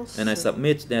circonstances, And I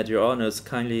submit that your honors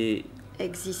kindly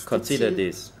consider existe-t-il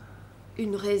this.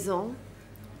 une raison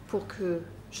pour que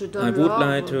je I donne would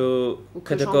like l'ordre to ou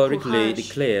que categorically j'encourage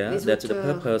declare les that the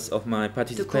auteurs purpose of my de commettre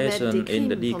participation des in crimes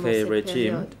the pendant DK cette regime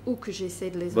période ou que j'essaie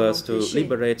de les en was to empêcher.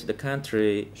 liberate the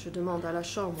country Je demande à la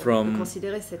Chambre from de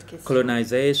considérer cette question.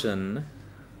 colonization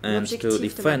and to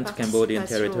L'objectif de ma defend Cambodian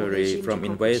participation au territory régime from du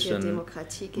Kampuchea invasion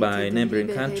démocratique by était de neighboring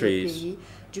libérer le countries pays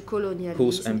du colonialisme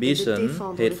whose et de ambition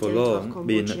défendre had le for territoire long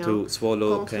been cambodgien to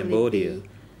swallow contre les Cambodia. pays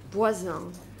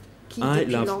voisins qui I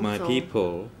depuis love my longtemps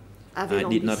people. avaient I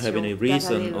did not have any l'ambition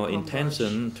reason d'avaler or le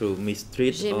intention to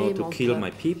mistreat J'aimais or to mon kill peuple. my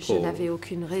Je people n'avais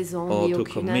aucune raison or ni to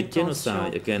aucune commit intention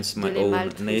genocide against de my les own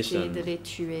maltraiter, nation. de les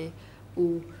tuer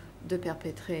ou de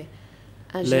perpétrer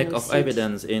un Lack of génocide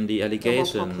evidence in the dans mon propre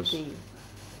allegations. pays.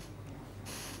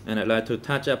 And I'd like to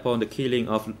touch upon the killing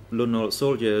of Lunar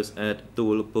soldiers at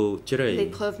Tulpu Les Chirei.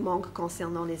 preuves manquent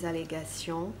concernant les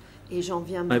allégations et j'en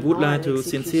viens I would maintenant à like to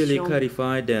sincerely l'exécution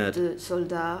clarify that de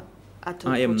soldats à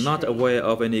I am not Tulpu Chirei. aware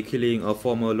of any killing of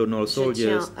former Lunar Je soldiers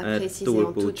tiens à at préciser en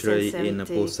Tulpu toute Chirei in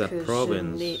sincérité Posat que je n'ai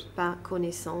province. pas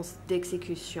connaissance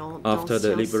d'exécution After the d'anciens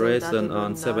soldats liberation de on Lon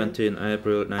Nol 17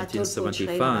 April à Tulpu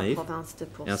Chirei dans la 1975, province de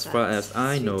Pursat. as far as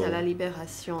I Suite know, à la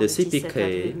libération the le 17 CPK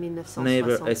avril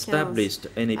never 1975, established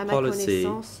any à ma policy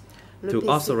connaissance, le to PCK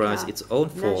authorize its own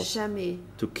n'a force jamais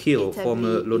to kill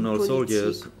former établi une Lunar soldiers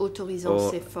politique autorisant or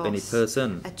ses any forces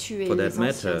person à tuer for that les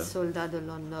anciens matter. soldats de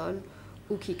Lon Nol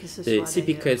ou qui que ce The soit d'ailleurs.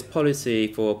 CPK's policy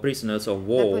for prisoners of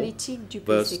La war politique du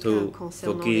was PCK to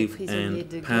concernant les forgive prisonniers and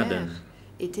de guerre pardon.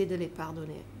 était de les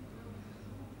pardonner.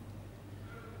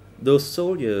 Those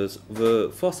soldiers were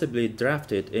forcibly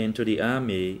drafted into the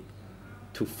army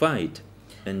to fight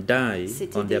and die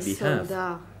C'étaient on their des behalf.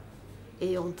 soldats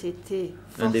et ont été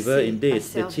And they were forcés à indeed the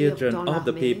servir children dans of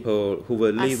the l'armée people who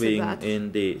were à se living battre.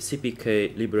 in the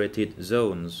CPK liberated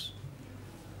zones.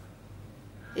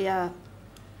 et à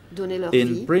donner leur In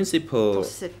vie principle, pour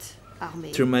cette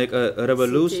armée. to make a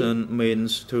revolution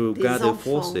means to des gather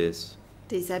enfants forces.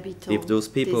 Des habitants If those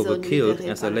people des were zones killed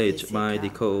libérées as par le alleged by the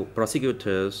PCK.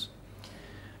 co-prosecutors,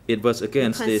 it was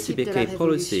against the principe de la CPK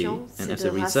policy, révolution, and c'est as de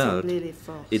a result, rassembler les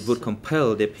forces. it would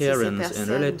compel their Si ces parents and personnes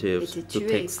relatives étaient to tuées,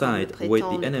 take comme side le with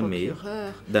prétend the le enemy,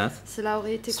 procureur, thus cela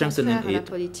aurait été strengthening contraire à la it,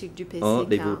 politique du or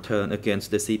they PCK, would turn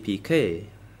against the CPK.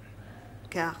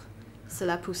 car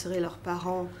cela pousserait leurs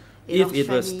parents et If leurs it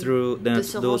was familles true de that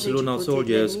se those ranger du Lunar côté de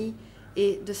soldiers l'ennemi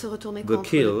et de se retourner were contre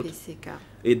killed, le PCK.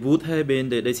 it would have been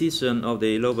the decision of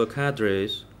the lower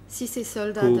cadres Si ces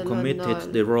soldats who de Lon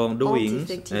committed the Nol ont wrongdoings at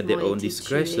effectivement their own été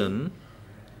discretion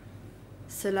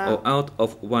cela or out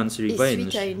of one's et revenge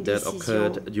suite à une that décision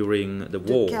occurred during the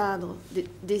de war. cadres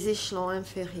des échelons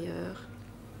inférieurs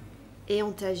et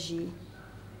ont agi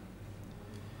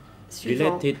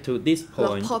suivant Related to this leur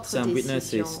point, propre some décision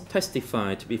witnesses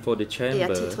testified before the et à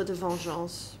chamber titre de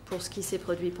vengeance pour ce qui s'est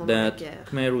produit pendant la that guerre.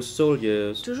 Khmer Rouge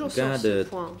soldiers Toujours sur ce gathered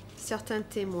point, certains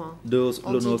témoins those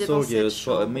ont dit Luno devant cette soldiers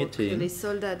for a chambre que meeting les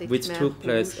soldats des which Khmer took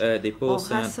place Rouges at the ont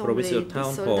Posan rassemblé Provincial des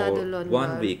Town soldats de Hall Lon 1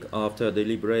 Nol week after the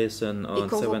liberation et on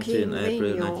convoqué 17 une April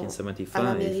réunion à la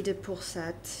 1975. mairie de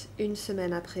Pursat une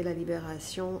semaine après la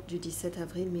libération du 17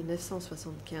 avril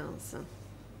 1975.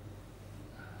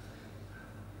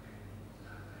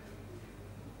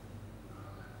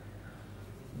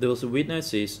 Those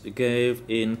witnesses gave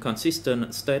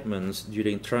inconsistent statements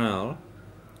during trial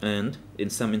and, in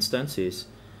some instances,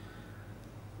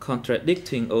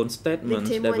 contradicting own statements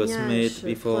that was made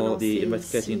before the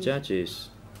investigating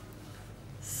judges.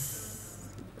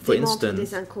 For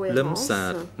instance, Lum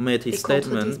Sat made his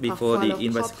statement before the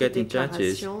investigating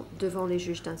judges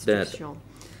that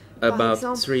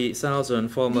about 3,000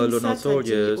 former Luno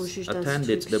soldiers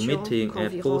attended the meeting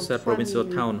at Pursat Provincial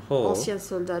Town Hall,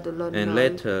 and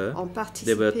later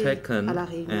they were taken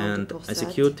and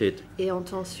executed.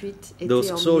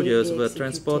 Those soldiers were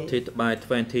transported by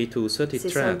 20 to 30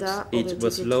 trucks. Each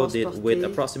was loaded with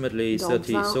approximately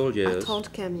 30 soldiers.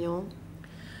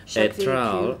 At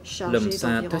trial, Lum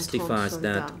Sat testifies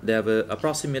that there were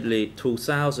approximately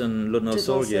 2,000 Luno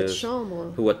soldiers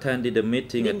who attended the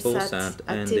meeting at Pursat,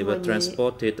 and they were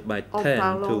transported by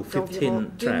 10 to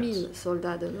 15 trucks.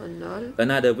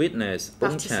 Another witness,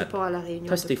 Ung Chat,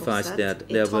 testifies that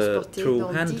there were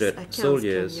 200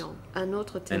 soldiers,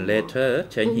 and later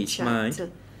changed his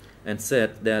mind and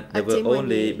said that there were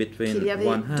only between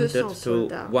 100 to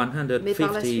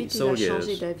 150 soldiers.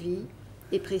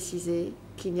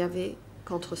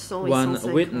 One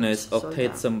witness of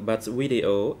Tet Sambat's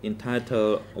video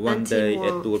entitled One Day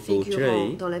at Tulpu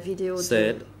Chey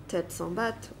said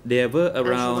there were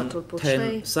around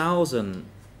 10,000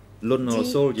 Luno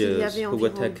soldiers who were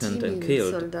taken and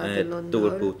killed at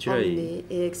Tulpu Chey.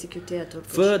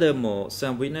 Furthermore,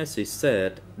 some witnesses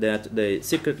said that they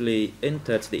secretly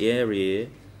entered the area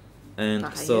and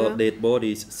saw dead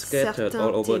bodies scattered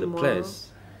all over the place,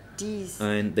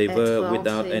 and they were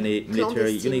without any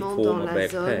military uniform or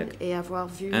backpack.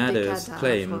 Others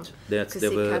claimed that there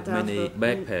were many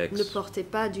backpacks.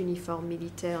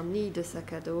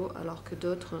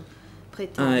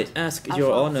 I ask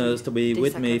your honors to be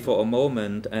with me for a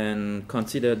moment and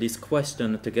consider this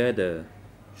question together.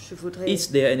 Is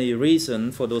there any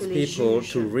reason for those people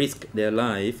to risk their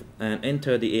life and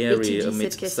enter the area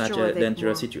amidst such a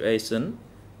dangerous situation?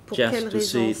 Just to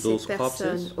see those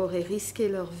corpses?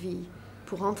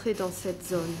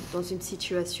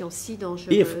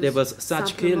 If there was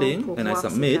such killing, and I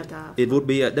submit, it would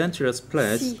be a dangerous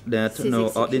place that no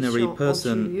ordinary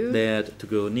person dared to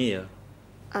go near.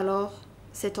 Alors,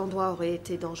 cet endroit aurait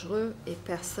été dangereux et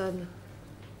personne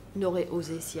n'aurait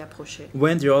osé s'y approcher.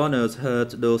 When your honors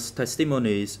heard those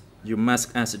testimonies, you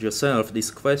must ask yourself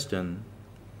this question: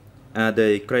 are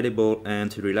they credible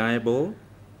and reliable?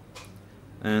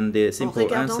 And the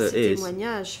simple answer is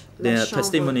their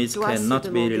testimonies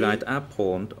cannot be relied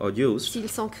upon or used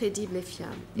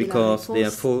because they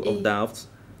are full of doubts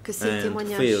and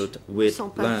filled with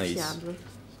lies.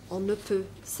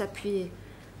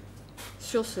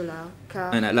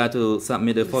 And I'd like to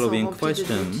submit the following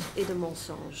question.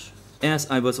 As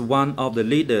I was one of the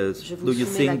leaders, do you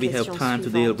think we have time to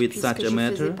deal with such a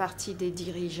matter?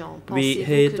 We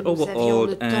had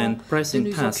overall and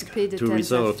pressing tasks to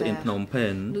resolve in Phnom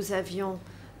Penh,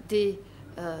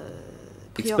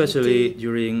 especially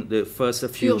during the first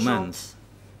few months.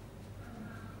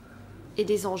 The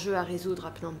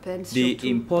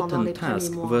important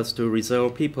task was to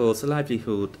resolve people's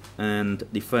livelihood and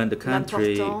defend the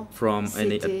country from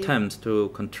any attempt to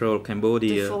control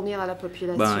Cambodia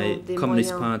by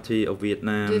Communist Party of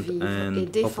Vietnam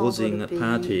and opposing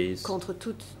parties.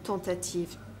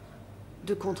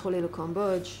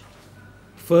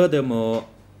 Furthermore,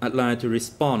 I'd like to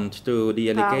respond to the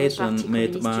allegation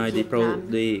made by the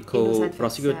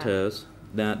co-prosecutors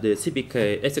that the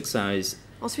CPK exercised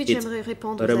its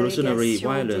revolutionary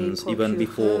violence even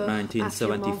before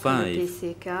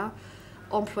 1975.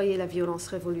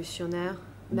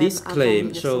 This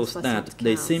claim shows that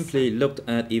they simply looked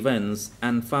at events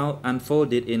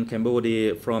unfolded in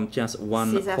Cambodia from just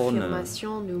one corner.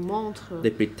 They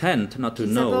pretend not to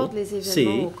know,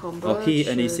 see, or hear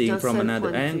anything from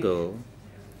another angle.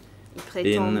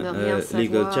 In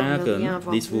legal jargon,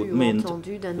 this would mean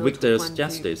victor's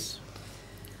justice.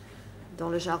 Dans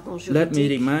le jargon Let me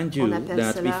juridique, remind you on appelle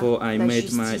that cela before I la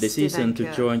made my justice des decision to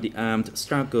vainqueurs. join the armed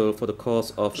struggle for the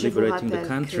cause of Je vous liberating the rappelle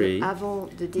country, qu'avant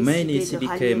de décider many de CPK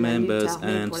rallier la lutte members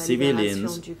armée and pour la libération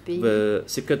civilians du pays, were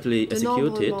secretly de nombreux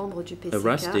executed, membres du PCK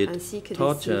arrested, ainsi que des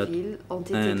tortured, civils ont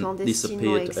été and clandestinement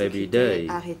disappeared every exécutés, day.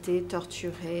 arrêtés,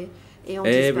 torturés et ont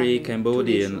Every disparu tous les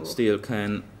Cambodian jours. still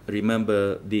can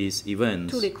remember these events.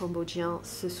 Tous les Cambodgiens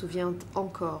se souviennent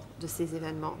encore de ces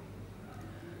événements.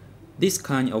 This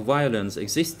kind of violence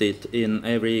existed in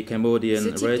every Cambodian Ce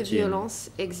type de regime,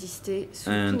 violence existait sous tous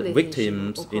and les régimes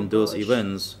victims au in those Cambodge.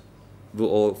 events were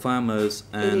all farmers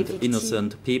Et les and victimes innocent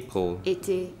people.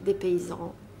 étaient des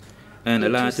paysans. And et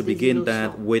allow tous to des begin innocents.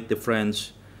 that with the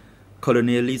French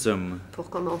colonialism. Pour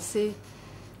commencer,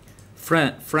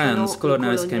 France selon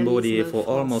colonized le Cambodia colonialisme for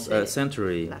almost a français,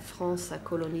 century. la France a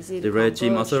colonisé The le regime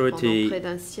Cambodge authority pendant près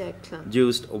d'un siècle.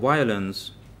 used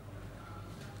violence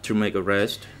to make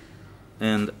arrest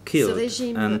and Ce killed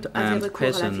régime and avait armed recours à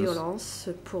la peasants violence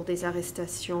pour des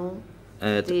arrestations,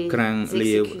 at des Krang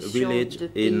Lieu exécutions village de in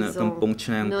paysans Kampong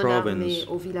Chang non province. armés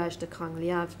au village de Krang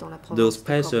Liav dans la province Those de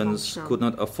Kampong peasants Cham. could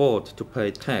not afford to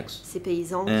pay tax Ces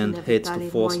paysans qui and n'avaient had pas to les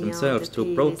force moyens themselves de to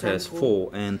payer protest les impôts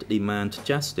for and demand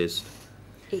justice.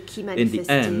 et qui In the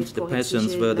manifestaient end, the pour peasants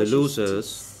exiger were la the losers,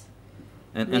 justice.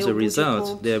 and Mais as au a bout du result,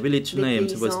 compte, their village les names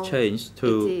was paysans changed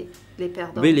to étaient les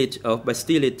perdants. Village of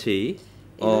Hostility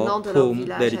Et le nom or de leur Phum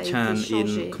village a été Lerichan changé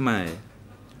in Khmer.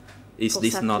 Is pour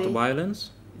this not s'appeler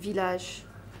violence? Village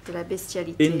de la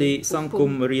bestialité. In the ou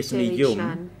Sangkum Phum Riesniyum,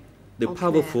 Lerichan the en Khmer.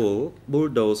 powerful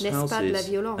bulldoze N'est-ce pas de la houses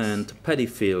violence? and paddy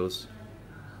fields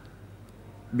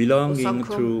belonging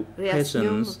Sangkum to Riesniyum,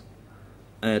 peasants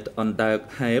at Ondak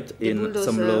Hebt des in bulldozers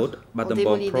Samlot, ont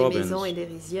Battambang démoli des maisons et province. des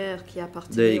rizières qui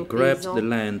appartenaient They aux grabbed paysans the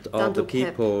land of the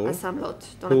d'Indokhep people à Samlot,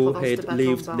 dans la who province de had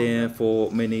lived Battambang. there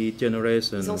for many Ils ont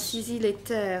generations. saisi les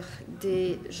terres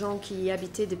des gens qui y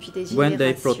habitaient depuis des When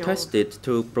they générations. protested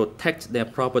to protect their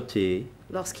property,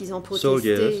 Lorsqu'ils ont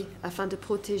soldiers protesté afin de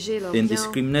protéger leurs biens,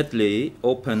 indiscriminately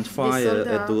opened fire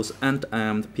soldats at those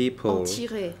unarmed ont people,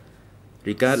 tiré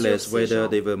regardless sur ces whether gens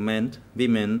they were men,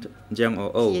 women, young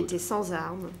or qui old. étaient sans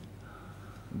armes,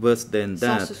 Worse than sans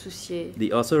that, se soucier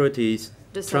the authorities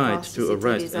de savoir tried si to c'était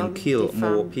arrest des and hommes, kill des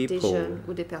more femmes, des people. jeunes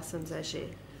ou des personnes âgées.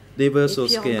 They were Et so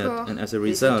puis scared, encore, and as a les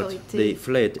result, autorités they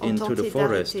fled ont into the tenté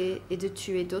forest. d'arrêter et de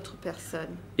tuer d'autres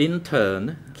personnes In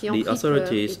turn, qui ont the pris peur et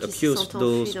authorities qui se accused sont enfuis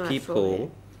those dans la people forêt.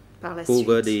 Par la who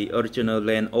were suite, the original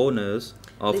landowners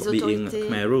of les being autorités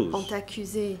Khmerus. ont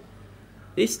accusé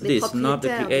Is les this not the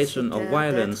propriétaires de creation ces of terres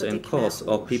violence d'être and des cause Khmer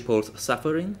of rouges. people's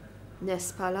suffering?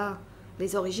 N'est-ce pas là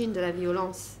les origines de la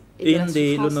violence et de In la the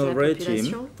souffrance de Lunar la regime,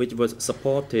 population? which was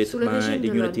supported Sous le by régime the de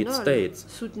Lon United Nol, States,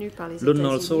 soutenu par les Lon Nol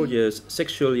États-Unis, soldiers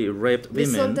sexually raped les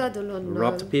women, soldats de Lon Nol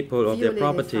robbed people of their violaient les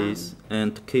properties,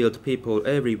 and killed people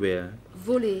everywhere.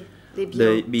 volaient les biens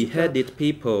They du peuple, beheaded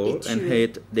people et and tuaient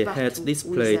had their partout heads où ils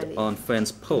displayed allaient. on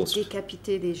fence posts.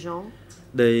 décapitaient des gens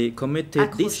They committed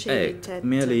this accrochaient les act têtes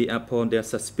merely upon their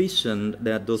suspicion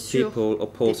that those sur people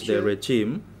opposed des their dieux,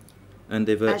 regime, and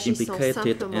they were agissant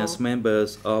implicated simplement as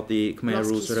members of the Khmer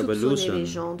lorsqu'ils Rouge soupçonnaient Revolution. les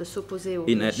gens de s'opposer au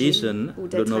In régime addition, ou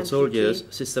the d'être Lon soldiers impliqués dans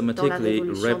la systematically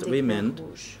révolution raped des women, Khmer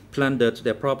rouges. plundered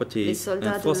their Les properties, soldats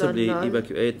and de forcibly Lon Nol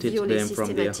evacuated violaient them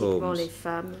from their systématiquement les homes.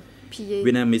 femmes, pillaient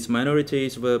Vietnamese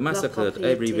minorities were leurs massacred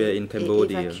propriétés everywhere in et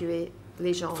Cambodia. évacuaient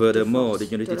les gens Furthermore, de the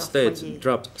force United de States leur foyer.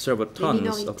 dropped several Les tons of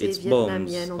minorités its bombs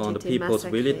vietnamiennes ont on the été people's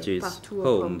massacrées villages, partout au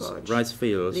homes, Cambodge. rice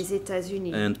fields, Les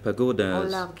États-Unis and ont pagodas.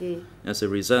 largué As a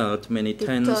result, many des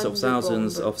tens tonnes of de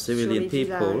thousands bombes of civilian sur les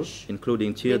people, villages,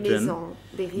 including des children, maisons,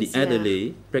 des the rizières,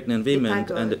 elderly, pregnant women, and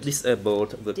the pagodes,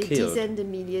 disabled, were des killed. dizaines de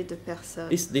milliers de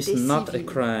personnes, Is this des not a civils.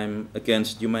 crime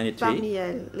against humanity? Parmi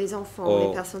elles, les enfants, or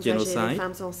les personnes âgées, genocide? les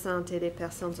femmes enceintes et les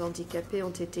personnes handicapées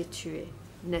ont été tuées.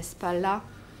 N'est-ce pas là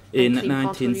In un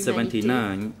crime contre l'humanité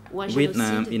 1979, ou un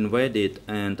Vietnam génocide? invaded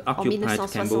and En occupied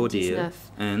Cambodia, 1979,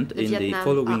 and le in the Vietnam a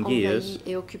following years, envahi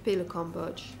et occupé le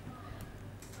Cambodge.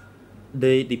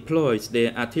 they deployed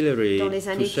their artillery Dans les to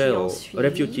années qui ont shell suivi,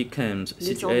 refugee camps Ils ont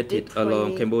situated along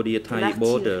déployé Cambodia-Thai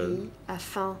border, l'artillerie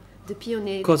afin de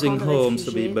pionner des causing camps de homes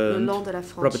to be réfugiés le burned, long de la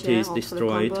properties frontière entre le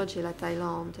destroyed, Cambodge et la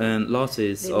Thaïlande. and losses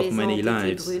Les of maisons many ont été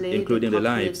lives, brûlées, including des the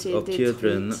lives propriétés of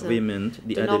children, détruites, women,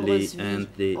 the de elderly, nombreuses and vies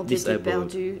the ont été disabled.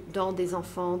 perdues, dont des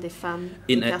enfants, des femmes,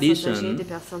 In des personnes âgées, addition, des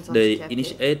personnes they handicapées.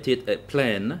 initiated a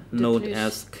plan known plus,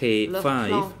 as Leur K5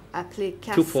 plan, appelé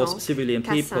to force K5, civilian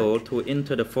people to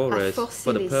enter the forest forcé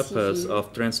for the les purpose civils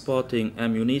of transporting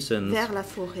ammunition vers la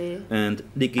forêt and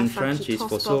digging afin qu'ils trenches for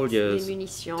transportent les soldiers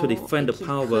munitions to defend et the qu'ils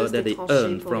power creusent that des they tranchées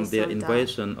earned pour from les their soldats.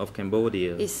 invasion of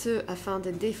Cambodia. Et ce, afin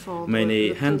de défendre Many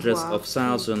le hundreds pouvoir of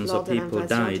thousands lors of de people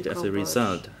l'invasion died du as a Cambodge.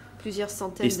 result. Plusieurs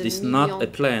centaines Is de this millions not a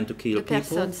plan to kill de people?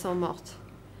 personnes sont mortes.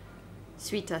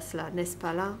 Suite à cela, n'est-ce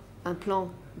pas là un plan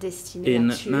destiné In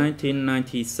à tuer?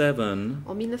 1997,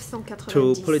 En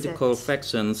two 1997, political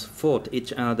factions fought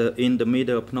each other in the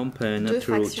middle of Phnom Penh deux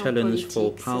through factions challenge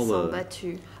for politiques se sont power.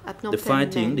 battues à Phnom The Penh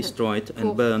fighting Même destroyed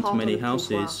pour and burnt prendre many le pouvoir.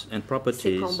 houses and Ces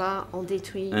properties combats ont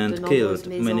détruit de and nombreuses killed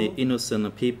maisons, many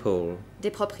innocent people. des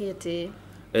propriétés.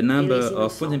 A number les of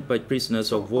innocents Phnom Penh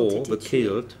prisoners of ont war été were tués.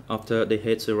 killed after they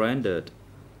had surrendered.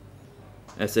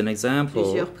 As an example,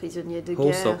 Plusieurs prisonniers de Ho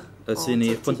guerre Sok, a ont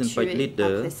senior été Phnom Penh tués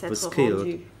leader, après was s'être killed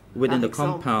rendus. within Par the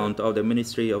exemple, compound of the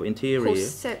Ministry of Interior,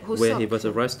 Ho where he Sok, was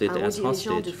arrested un haut as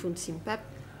dirigeant de hostage. Phun Simpap,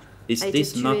 Is a été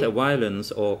this not tué a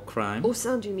violence or crime? au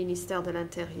sein du ministère de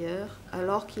l'Intérieur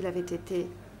alors qu'il avait été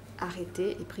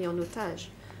arrêté et pris en otage.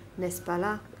 N'est-ce pas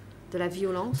là de la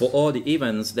violence? For all the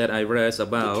events that I read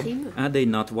about, crimes. are they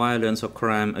not violence or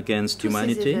crime against Tous ces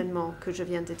humanity? événements que je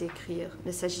viens de décrire,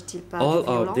 ne s'agit-il pas All de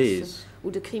of violence these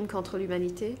ou de crimes contre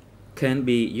l'humanité? can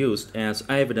be used as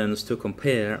evidence to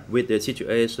compare with the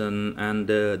situation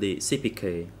under the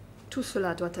CPK. Tout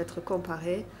cela doit être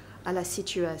comparé à la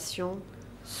situation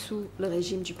sous le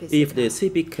régime du PCK. If the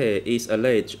CPK is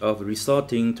alleged of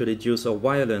resorting to the use of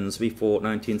violence before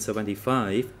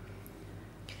 1975,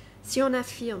 Si on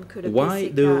affirme que le why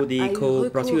PCK do a the eu recours à la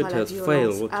co-prosecutors violence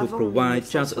fail to avant provide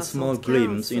just a small 1975,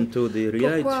 glimpse into the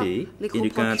reality les in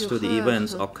regards to the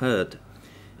events occurred,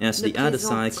 as ne the other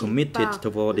side présentent-ils committed pas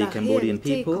toward la the Cambodian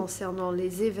réalité people? concernant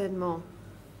les événements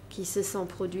qui se sont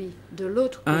produits de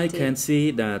l'autre I côté, can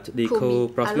see that the commis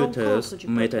co-prosecutors à l'encontre du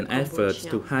made an peuple effort cambodgien.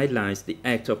 to highlight the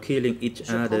act of killing each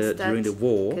Je other during the constate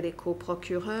war, que les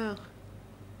coprocureurs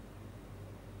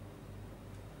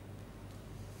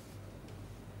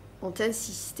ont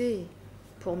insisté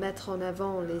pour mettre en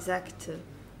avant les actes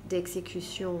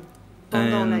d'exécution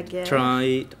pendant la and guerre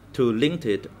tried to link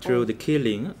it through Oh. the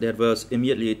killing that was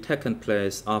immediately taken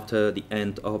place after the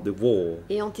end of the war.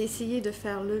 et ont essayé de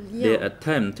faire le Their lien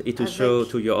attempt is to avec show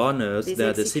to your honors les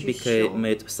that the CPK exécutions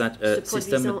made such se a produisant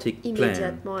systematic plan.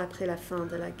 immédiatement après la fin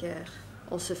de la guerre.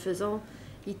 En ce faisant,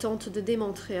 ils tentent de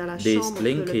démontrer à la This Chambre que le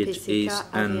linkage PCK is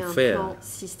avait un unfair. plan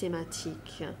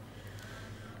systématique.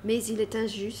 Mais il est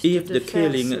injuste If de the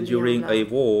faire killing ce during lien-là.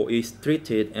 a war is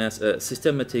treated as a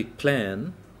systematic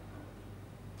plan,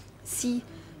 Si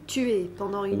tuer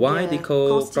pendant une why the guerre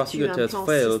constitue un co-prosecutors plan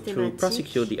failed to systématique,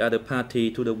 prosecute the other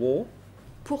party to the war?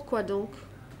 pourquoi donc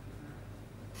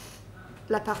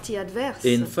la partie adverse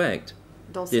In fact,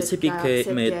 dans the cette CPK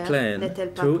made guerre plan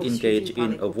n'est-elle pas to poursuivie engage par in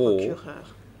les a war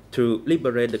coprocureurs? to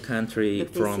liberate the country Le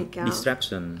from PCK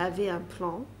destruction. avait un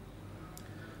plan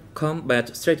Combat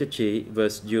strategy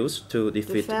was used to de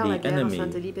defeat faire la the guerre afin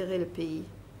de enemy. libérer le pays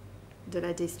de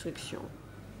la destruction.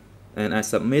 And I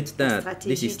submit La that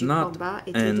this stratégie is du not combat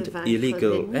était an de vaincre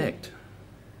illegal l'ennemi, act.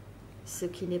 ce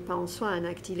qui n'est pas en soi un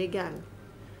acte illégal.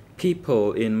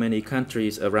 People in many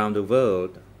countries around the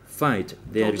world fight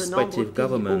their Dans de nombreux respective pays au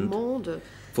government monde,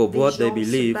 for des what they gens se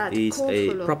believe battent is contre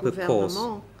a leur proper cause.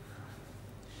 gouvernement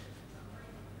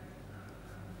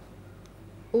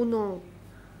au nom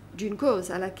d'une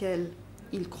cause à laquelle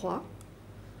ils croient.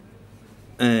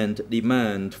 And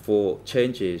demand for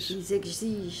changes, Ils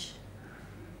exigent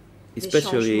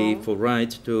especially changements for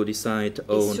right to decide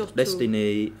et own surtout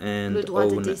destiny le and droit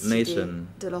de own décider nation.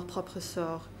 de leur propre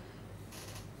sort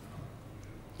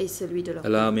et celui de leur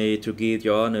Allow pays. me to give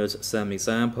your honors some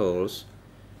examples.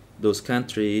 Those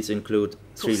countries include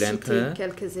Pour Sri citer Lanka,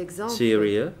 quelques exemples,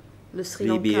 Syria, le Sri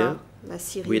Libya, Lanka, la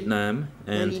Syrie, Vietnam,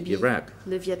 la and Libye, Iraq.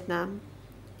 le Vietnam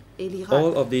et l'Irak.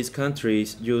 All of these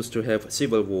countries used to have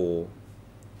civil war.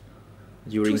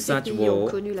 During Tous ces such pays ont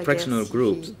war, connu la fractional guerre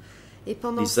groups civile. Et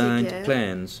pendant ces designed guerres,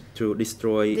 plans to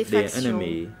destroy des their factions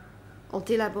enemy. ont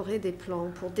élaboré des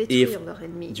plans pour détruire If leur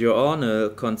ennemi. Your Honor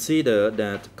consider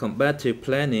that combative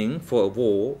planning for a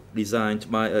war designed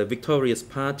by a victorious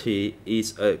party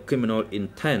is a criminal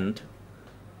intent,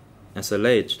 as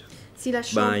alleged Si la by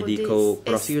Chambre the estime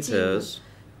co-prosecutors,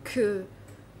 que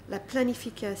la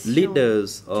planification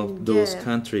leaders d'une of those guerre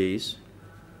countries,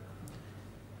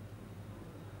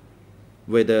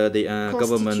 whether they are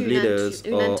government constitue leaders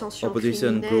une or intention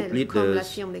opposition group criminelle, comme leaders,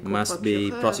 l'affirment les must be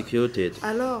coprocureurs, prosecuted,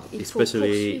 alors il faut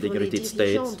especially the poursuivre les United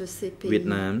dirigeants States, de ces pays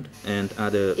Vietnam, and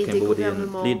other et des Cambodian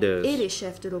gouvernements et leaders. les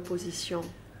chefs de l'opposition.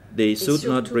 They should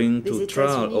not surtout bring des to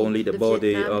trial États-Unis, only the le body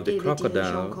Vietnam of the et les dirigeants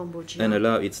crocodile cambodgiens. and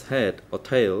allow its head or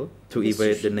tail to Il ne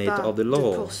evade the suffit net pas of the de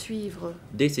law. poursuivre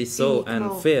This is so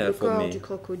uniquement unfair le for corps me. du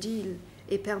crocodile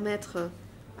et permettre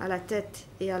à la tête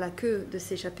et à la queue de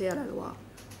s'échapper à la loi.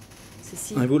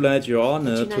 Ceci I would like Your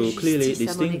Honor est une to clearly injustice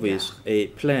à mon distinguish égard.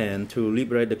 a plan to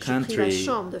liberate the J'ai pris la country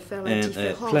chambre de faire la and a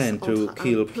différence plan to entre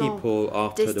kill un plan people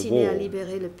after the destiné à war.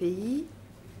 libérer le pays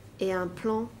et un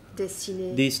plan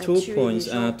destiné These à two tuer les points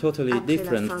gens are totally après la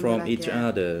different fin de from la each guerre.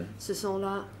 other. Ce sont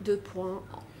là deux points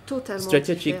totalement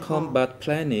Strategic différents. combat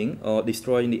planning or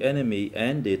destroying the enemy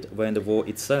ended when the war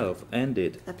itself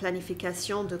ended. La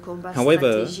planification de combat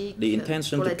However, stratégique the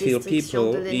intention pour to la kill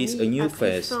destruction people de is a l'ennemi new a pris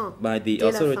phase fin by the dès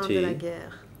la fin de la authority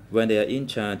guerre. when they are in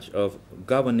charge of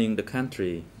governing the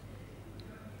country.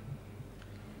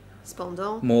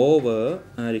 Cependant, Moreover,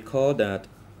 I recall that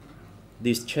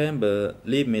this chamber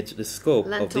limits the scope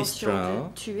of this l'intention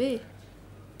trial de tuer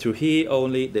to hear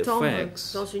only the tombe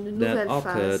facts dans une that nouvelle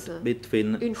occurred phase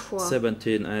between une fois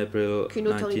 17 April qu'une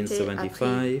autorité a pris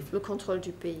 1975 le contrôle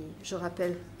du pays. Je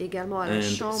rappelle également à la and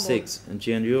Chambre 6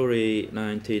 January les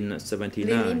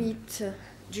 1979. limites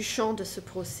du champ de ce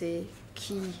procès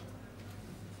qui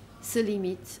se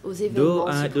limite aux Though événements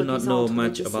I se do not produisant know entre le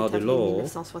much 17 about the avril law,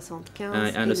 1975 I et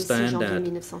le 6 understand janvier that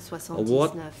 1979.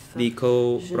 what the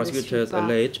co-prosecutors pas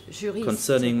allege juriste,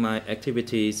 concerning my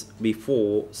activities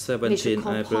before 17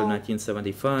 April comprends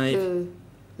 1975 que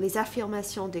les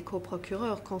affirmations des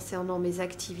coprocureurs concernant mes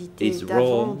activités is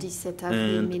d'avant wrong 17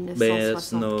 avril and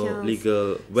bears no 1975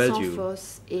 legal sont value.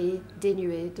 fausses et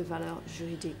dénuées de valeur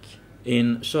juridique.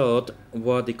 In short,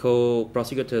 what the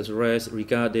co-prosecutors raised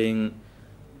regarding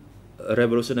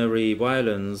revolutionary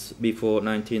violence before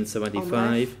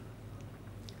 1975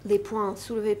 Les points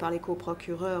soulevés par les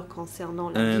coprocureurs concernant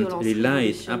la and violence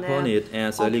relied upon révolutionnaire it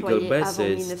as a legal employée avant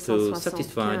basis to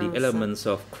satisfy the 1975, elements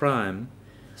of crime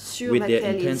sur with their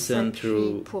laquelle ils intention s'appuient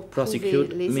to pour prouver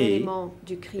prosecute les me éléments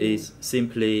du crime is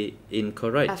simply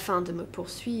incorrect. afin de me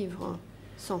poursuivre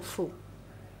sont faux.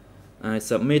 I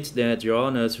submit that Your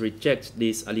Honors reject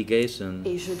this allegation.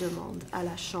 Et je demande à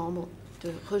la Chambre de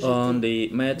On rejeter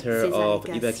the matter ces of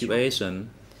allégations. evacuation,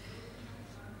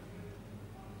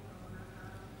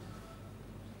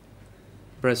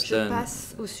 Je President,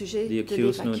 passe au sujet the de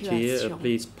accused note here, l'évacuation.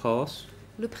 please pause.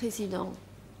 Le président,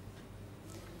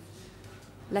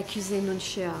 l'accusé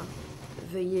Nunchia,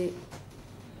 veuillez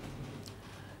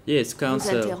Yes, vous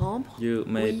counsel, interrompre. you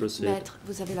may Oui, proceed. maître,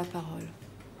 vous avez la parole.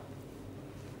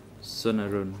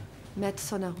 Sonarun. Maître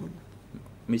Sonarun.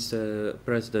 Mr.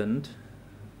 President,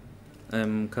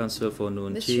 I'm counsel for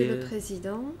Noon Monsieur le Chea,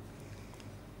 Président,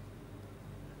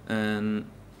 and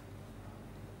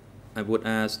I would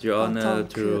ask Your en Honor tant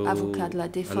to qu'avocat de la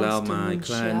défense allow de my Noon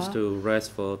clients Chea, to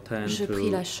rest for 10 je to prie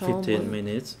la 15 Chambre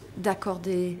minutes.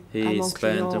 d'accorder à He mon spent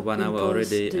client 1 une hour pause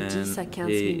already de 10 à and 15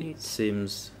 he minutes. seems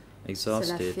Cela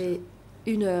exhausted. fait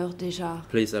 1 heure déjà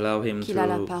Please allow him qu'il a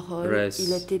la to parole. rest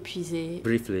Il est épuisé.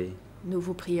 briefly. Nous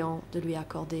vous prions de lui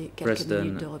accorder quelques President,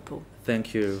 minutes de repos.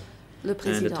 Thank you. Le And the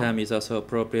Président, time is also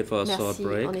appropriate for a short merci.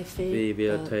 break. En effet, We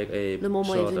will take a le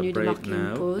moment est short venu de break marquer une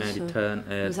now pause. and return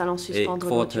at nous allons a suspendre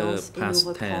quarter l'audience et nous past 10.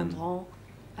 reprendrons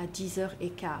à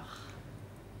 10h15.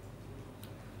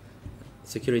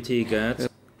 Security guards,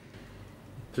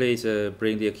 please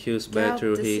bring the accused back to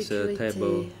Garde de his sécurité,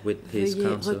 table with his veuillez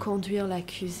counsel. reconduire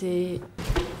l'accusé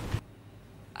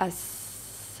à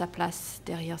sa place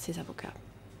derrière ses avocats.